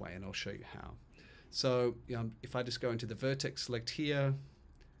facing which way, and I'll show you how. So if I just go into the vertex select here,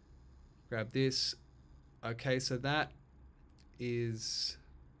 grab this. Okay, so that is,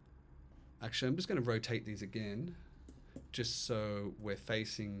 actually I'm just going to rotate these again, just so we're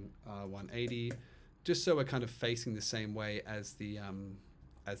facing 180, just so we're kind of facing the same way as the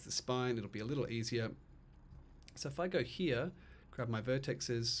spine. It'll be a little easier. So if I go here, grab my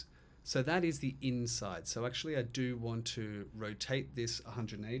vertexes, so that is the inside. So actually I do want to rotate this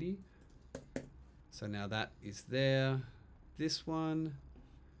 180. So now that is there. This one,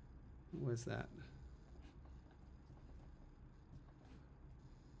 where's that?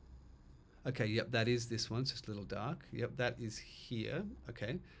 Okay, yep, that is this one. It's just a little dark. Yep, that is here.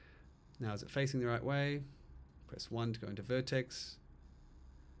 Okay. Now is it facing the right way? Press 1 to go into vertex.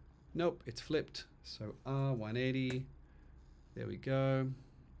 Nope, it's flipped. So R180. There we go.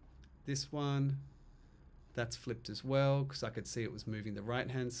 This one, that's flipped as well because I could see it was moving the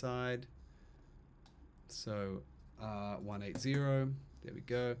right-hand side. So R180. There we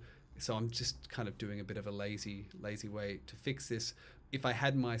go. So I'm just kind of doing a bit of a lazy way to fix this. If I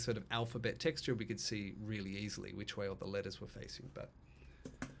had my sort of alphabet texture, we could see really easily which way all the letters were facing. But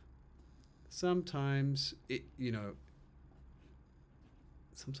sometimes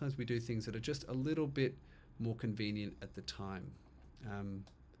sometimes we do things that are just a little bit more convenient at the time.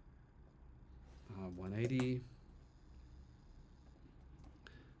 180.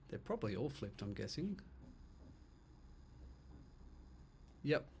 They're probably all flipped, I'm guessing.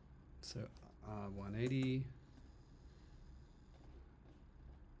 Yep. So 180.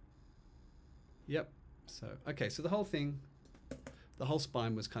 Yep. So, okay, so the whole thing, the whole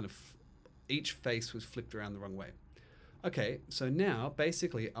spine was kind of, each face was flipped around the wrong way. Okay, so now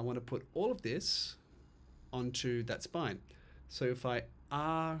basically I want to put all of this onto that spine. So if I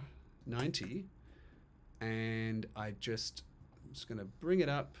R90 and I'm just going to bring it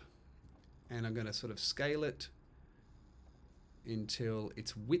up and I'm going to sort of scale it until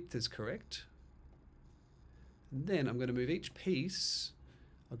its width is correct. And then I'm going to move each piece.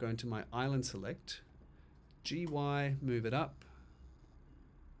 I'll go into my island select, GY, move it up.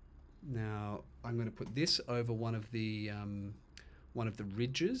 Now I'm going to put this over one of the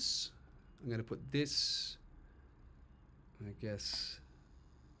ridges. I'm going to put this, I guess,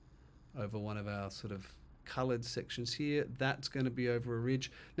 over one of our sort of colored sections here. That's going to be over a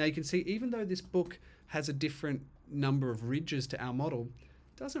ridge. Now you can see, even though this book has a different number of ridges to our model,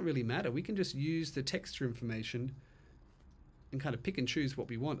 it doesn't really matter. We can just use the texture information and kind of pick and choose what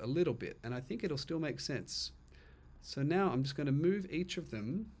we want a little bit, and I think it'll still make sense. So now I'm just going to move each of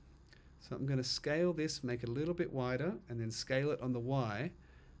them. So I'm going to scale this, make it a little bit wider, and then scale it on the Y,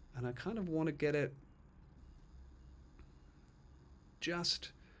 and I kind of want to get it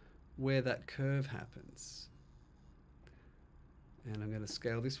just where that curve happens. And I'm going to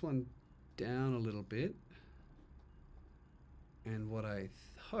scale this one down a little bit, and what I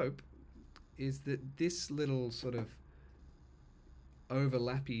hope is that this little sort of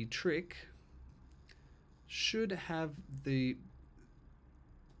overlappy trick should have the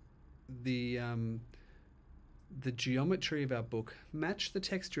geometry of our book match the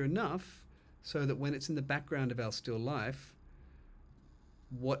texture enough so that when it's in the background of our still life,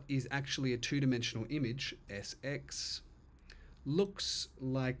 what is actually a two-dimensional image, SX, looks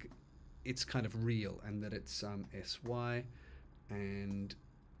like it's kind of real, and that it's SY, and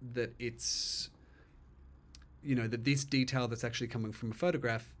that it's, that this detail that's actually coming from a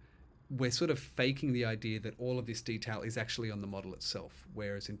photograph, we're sort of faking the idea that all of this detail is actually on the model itself.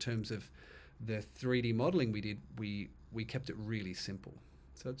 Whereas in terms of the 3D modeling we did, we kept it really simple.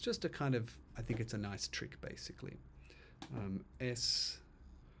 So it's just a kind of, I think it's a nice trick basically.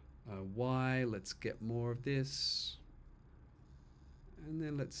 Y, let's get more of this. And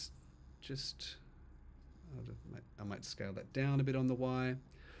then let's just, I might scale that down a bit on the Y.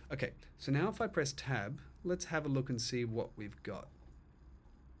 Okay, so now if I press tab, let's have a look and see what we've got.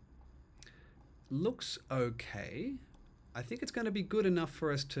 Looks okay. I think it's going to be good enough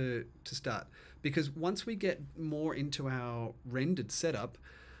for us to start, because once we get more into our rendered setup,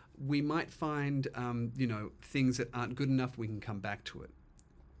 we might find things that aren't good enough. We can come back to it,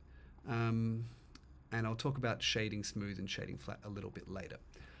 and I'll talk about shading smooth and shading flat a little bit later.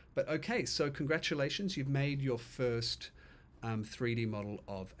 But okay, so congratulations, you've made your first 3D model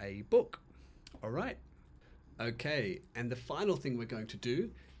of a book. All right. Okay, and the final thing we're going to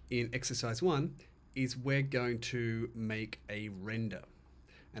do in exercise 1 is we're going to make a render.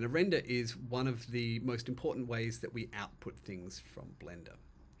 And a render is one of the most important ways that we output things from Blender.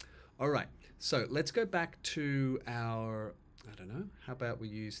 All right, so let's go back to our, I don't know, how about we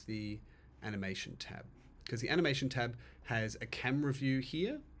use the animation tab? Because the animation tab has a camera view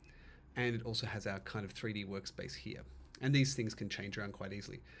here, and it also has our kind of 3D workspace here. And these things can change around quite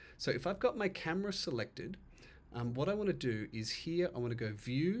easily. So if I've got my camera selected, what I want to do is here, I want to go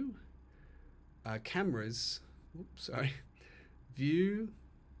View, Cameras, oops, sorry, View,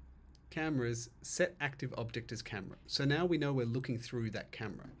 Cameras, Set Active Object as Camera. So now we know we're looking through that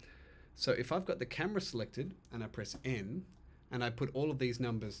camera. So if I've got the camera selected and I press N and I put all of these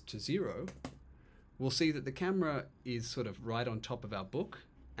numbers to 0, we'll see that the camera is sort of right on top of our book,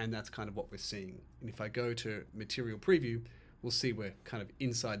 and that's kind of what we're seeing. And if I go to Material Preview, we'll see we're kind of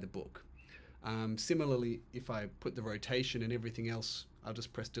inside the book. Similarly, if I put the rotation and everything else, I'll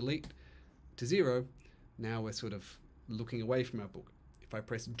just press Delete to 0. Now we're sort of looking away from our book. If I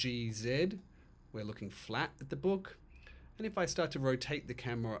press GZ, we're looking flat at the book. And if I start to rotate the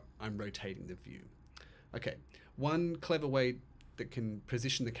camera, I'm rotating the view. Okay, one clever way that can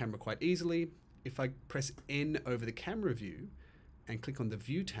position the camera quite easily, if I press N over the camera view and click on the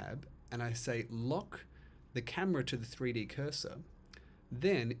View tab, and I say lock the camera to the 3D cursor,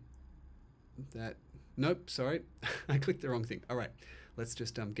 then that, nope, sorry, I clicked the wrong thing. All right, let's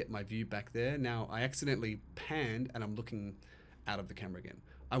just get my view back there. Now I accidentally panned and I'm looking out of the camera again.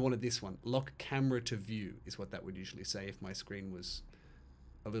 I wanted this one, lock camera to view is what that would usually say if my screen was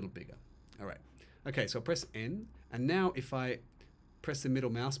a little bigger. All right, okay, so I'll press N, and now if I press the middle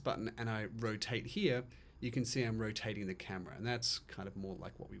mouse button and I rotate here, you can see I'm rotating the camera, and that's kind of more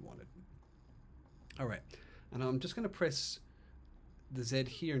like what we wanted. All right, and I'm just going to press the Z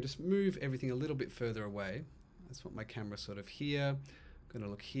here and just move everything a little bit further away. That's what my camera sort of here. I'm going to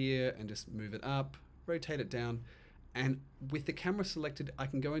look here and just move it up, rotate it down, and with the camera selected, I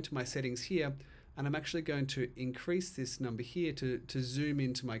can go into my settings here, and I'm actually going to increase this number here to zoom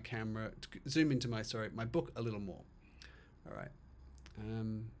into my camera, zoom into my, my book a little more. All right,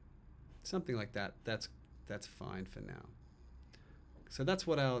 something like that. That's fine for now. So that's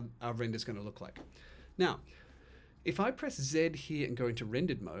what our render is going to look like. Now, if I press Z here and go into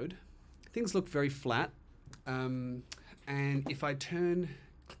rendered mode, things look very flat. And if I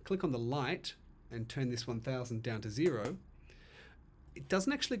click on the light and turn this 1000 down to 0, it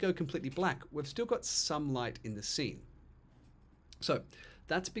doesn't actually go completely black. We've still got some light in the scene. So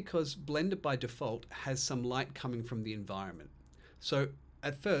that's because Blender by default has some light coming from the environment. So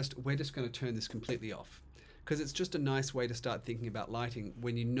at first, we're just going to turn this completely off, because it's just a nice way to start thinking about lighting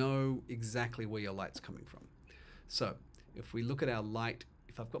when you know exactly where your light's coming from. So if we look at our light,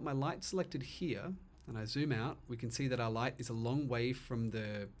 if I've got my light selected here and I zoom out, we can see that our light is a long way from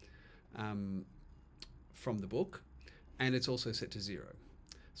the book, and it's also set to 0.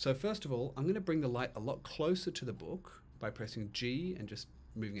 So first of all, I'm going to bring the light a lot closer to the book by pressing G and just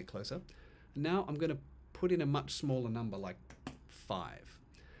moving it closer. Now I'm going to put in a much smaller number, like 5.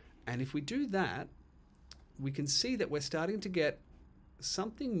 And if we do that, we can see that we're starting to get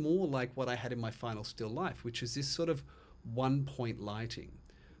something more like what I had in my final still life, which is this sort of 1-point lighting.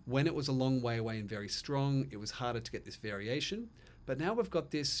 When it was a long way away and very strong, it was harder to get this variation. But now we've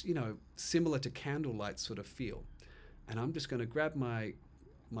got this, you know, similar to candlelight sort of feel. And I'm just going to grab my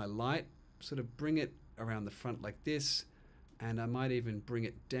light, sort of bring it around the front like this, and I might even bring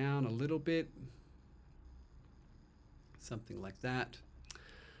it down a little bit. Something like that.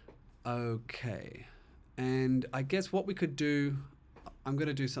 Okay. And I guess what we could do, I'm going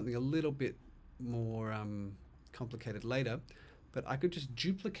to do something a little bit more complicated later, but I could just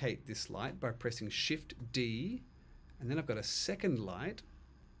duplicate this light by pressing Shift D, and then I've got a second light,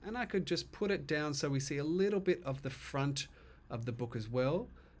 and I could just put it down so we see a little bit of the front of the book as well,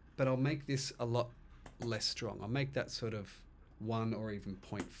 but I'll make this a lot less strong. I'll make that sort of 1 or even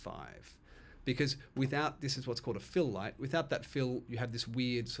 0.5, because without, this is what's called a fill light, without that fill, you have this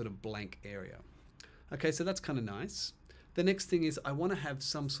weird sort of blank area. Okay, so that's kind of nice. The next thing is I want to have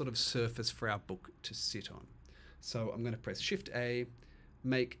some sort of surface for our book to sit on. So I'm going to press Shift A,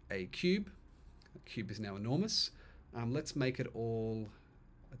 make a cube. The cube is now enormous. Let's make it all,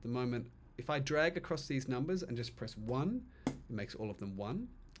 at the moment, if I drag across these numbers and just press 1, it makes all of them 1.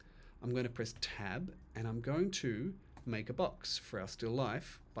 I'm going to press Tab, and I'm going to make a box for our still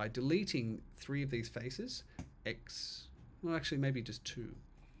life by deleting 3 of these faces. X, well actually maybe just 2.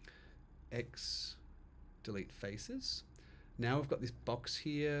 X, delete faces. Now we've got this box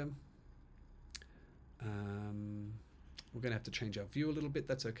here. We're going to have to change our view a little bit.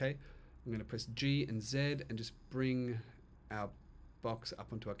 That's okay. I'm going to press G and Z and just bring our box up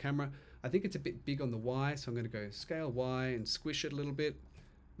onto our camera. I think it's a bit big on the Y, so I'm going to go scale Y and squish it a little bit.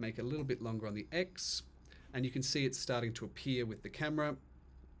 make it a little bit longer on the X, and you can see it's starting to appear with the camera.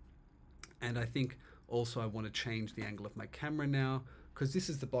 And I think also I want to change the angle of my camera now, because this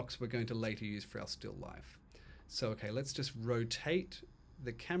is the box we're going to later use for our still life. So okay, let's just rotate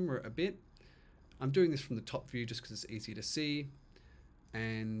the camera a bit. I'm doing this from the top view just because it's easy to see,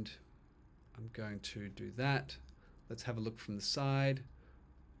 and I'm going to do that. Let's have a look from the side.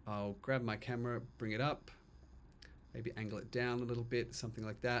 I'll grab my camera, bring it up, maybe angle it down a little bit, something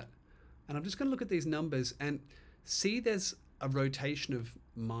like that. And I'm just going to look at these numbers and see there's a rotation of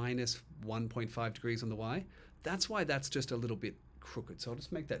minus 1.5 degrees on the Y. That's why that's just a little bit crooked. So I'll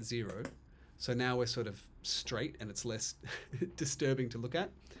just make that 0. So now we're sort of straight and it's less disturbing to look at.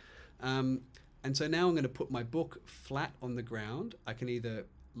 And so now I'm going to put my book flat on the ground. I can either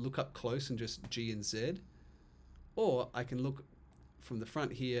look up close and just G and Z, or I can look from the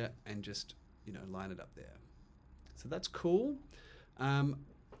front here and just, you know, line it up there. So that's cool.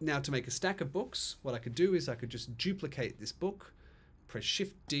 Now to make a stack of books, what I could do is I could just duplicate this book, press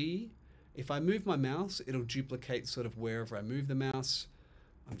Shift D. If I move my mouse, it'll duplicate sort of wherever I move the mouse.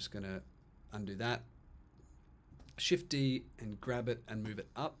 I'm just going to undo that. Shift D and grab it and move it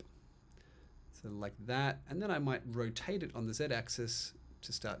up. So like that. And then I might rotate it on the Z axis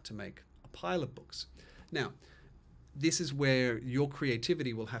to start to make a pile of books. Now, this is where your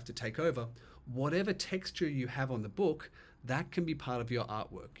creativity will have to take over. Whatever texture you have on the book, that can be part of your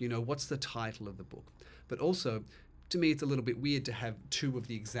artwork. You know, what's the title of the book? But also, to me, it's a little bit weird to have two of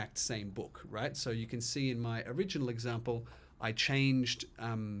the exact same book, right? So you can see in my original example, I changed,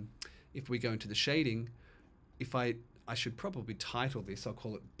 if we go into the shading, if I should probably title this, I'll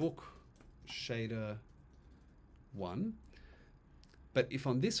call it Book Shader 1. But if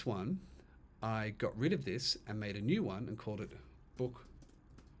on this one, I got rid of this and made a new one and called it Book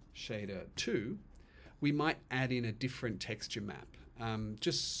Shader 2, we might add in a different texture map.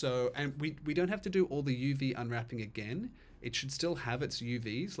 Just so, and we don't have to do all the UV unwrapping again. It should still have its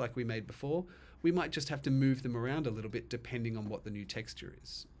UVs like we made before. We might just have to move them around a little bit depending on what the new texture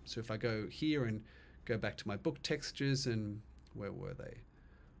is. So if I go here and go back to my book textures, and where were they?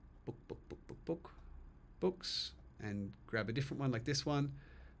 Books, and grab a different one like this one,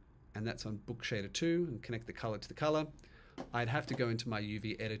 and that's on Book Shader 2, and connect the color to the color. I'd have to go into my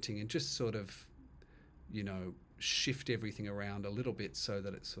UV editing and just sort of, you know, shift everything around a little bit so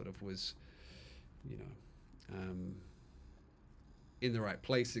that it sort of was, you know, in the right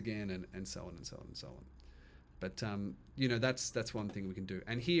place again, and so on and so on and so on. But you know, that's one thing we can do.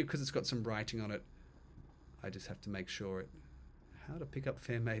 And here, because it's got some writing on it, I just have to make sure it. How to pick up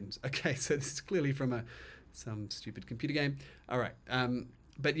fair maidens. Okay, so this is clearly from some stupid computer game. All right,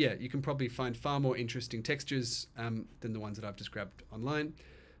 but yeah, you can probably find far more interesting textures than the ones that I've just grabbed online.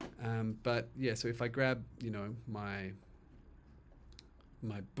 But yeah, so if I grab, you know, my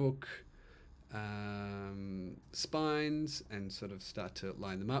book spines and sort of start to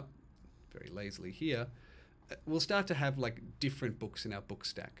line them up very lazily here, we'll start to have like different books in our book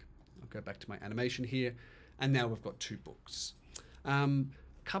stack. I'll go back to my animation here, and now we've got 2 books.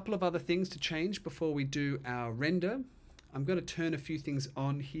 Couple of other things to change before we do our render. I'm going to turn a few things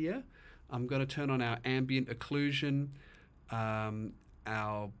on here. I'm going to turn on our ambient occlusion,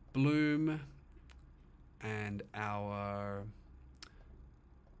 our bloom, and our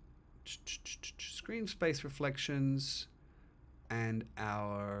screen space reflections, and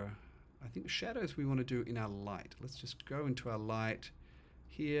our, I think, shadows we want to do in our light. Let's just go into our light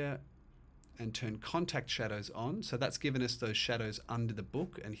here and turn contact shadows on. So that's given us those shadows under the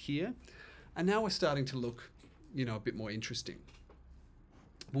book and here. And now we're starting to look, you know, a bit more interesting.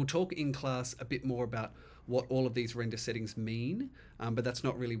 We'll talk in class a bit more about what all of these render settings mean, but that's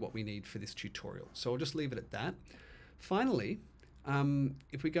not really what we need for this tutorial. So I'll just leave it at that. Finally,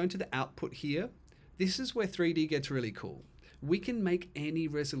 if we go into the output here, this is where 3D gets really cool. We can make any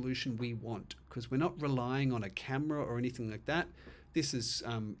resolution we want because we're not relying on a camera or anything like that. This is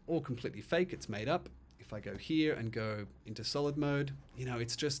all completely fake, it's made up. If I go here and go into solid mode, you know,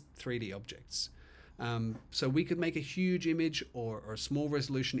 it's just 3D objects. So we could make a huge image or a small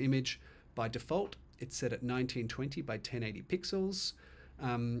resolution image. By default, it's set at 1920 by 1080 pixels.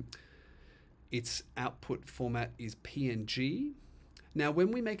 Its output format is PNG. Now,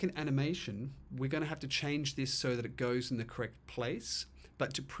 when we make an animation, we're going to have to change this so that it goes in the correct place.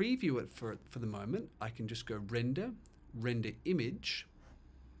 But to preview it for the moment, I can just go render image,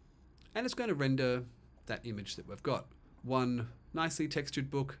 and it's going to render that image that we've got. One nicely textured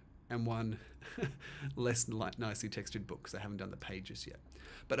book and one less nicely textured book, because I haven't done the pages yet.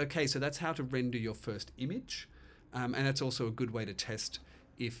 But okay, so that's how to render your first image, and that's also a good way to test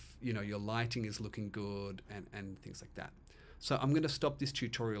if, you know, your lighting is looking good and things like that. So I'm going to stop this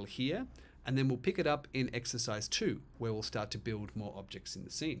tutorial here, and then we'll pick it up in exercise 2, where we'll start to build more objects in the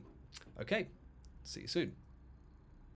scene. Okay, see you soon.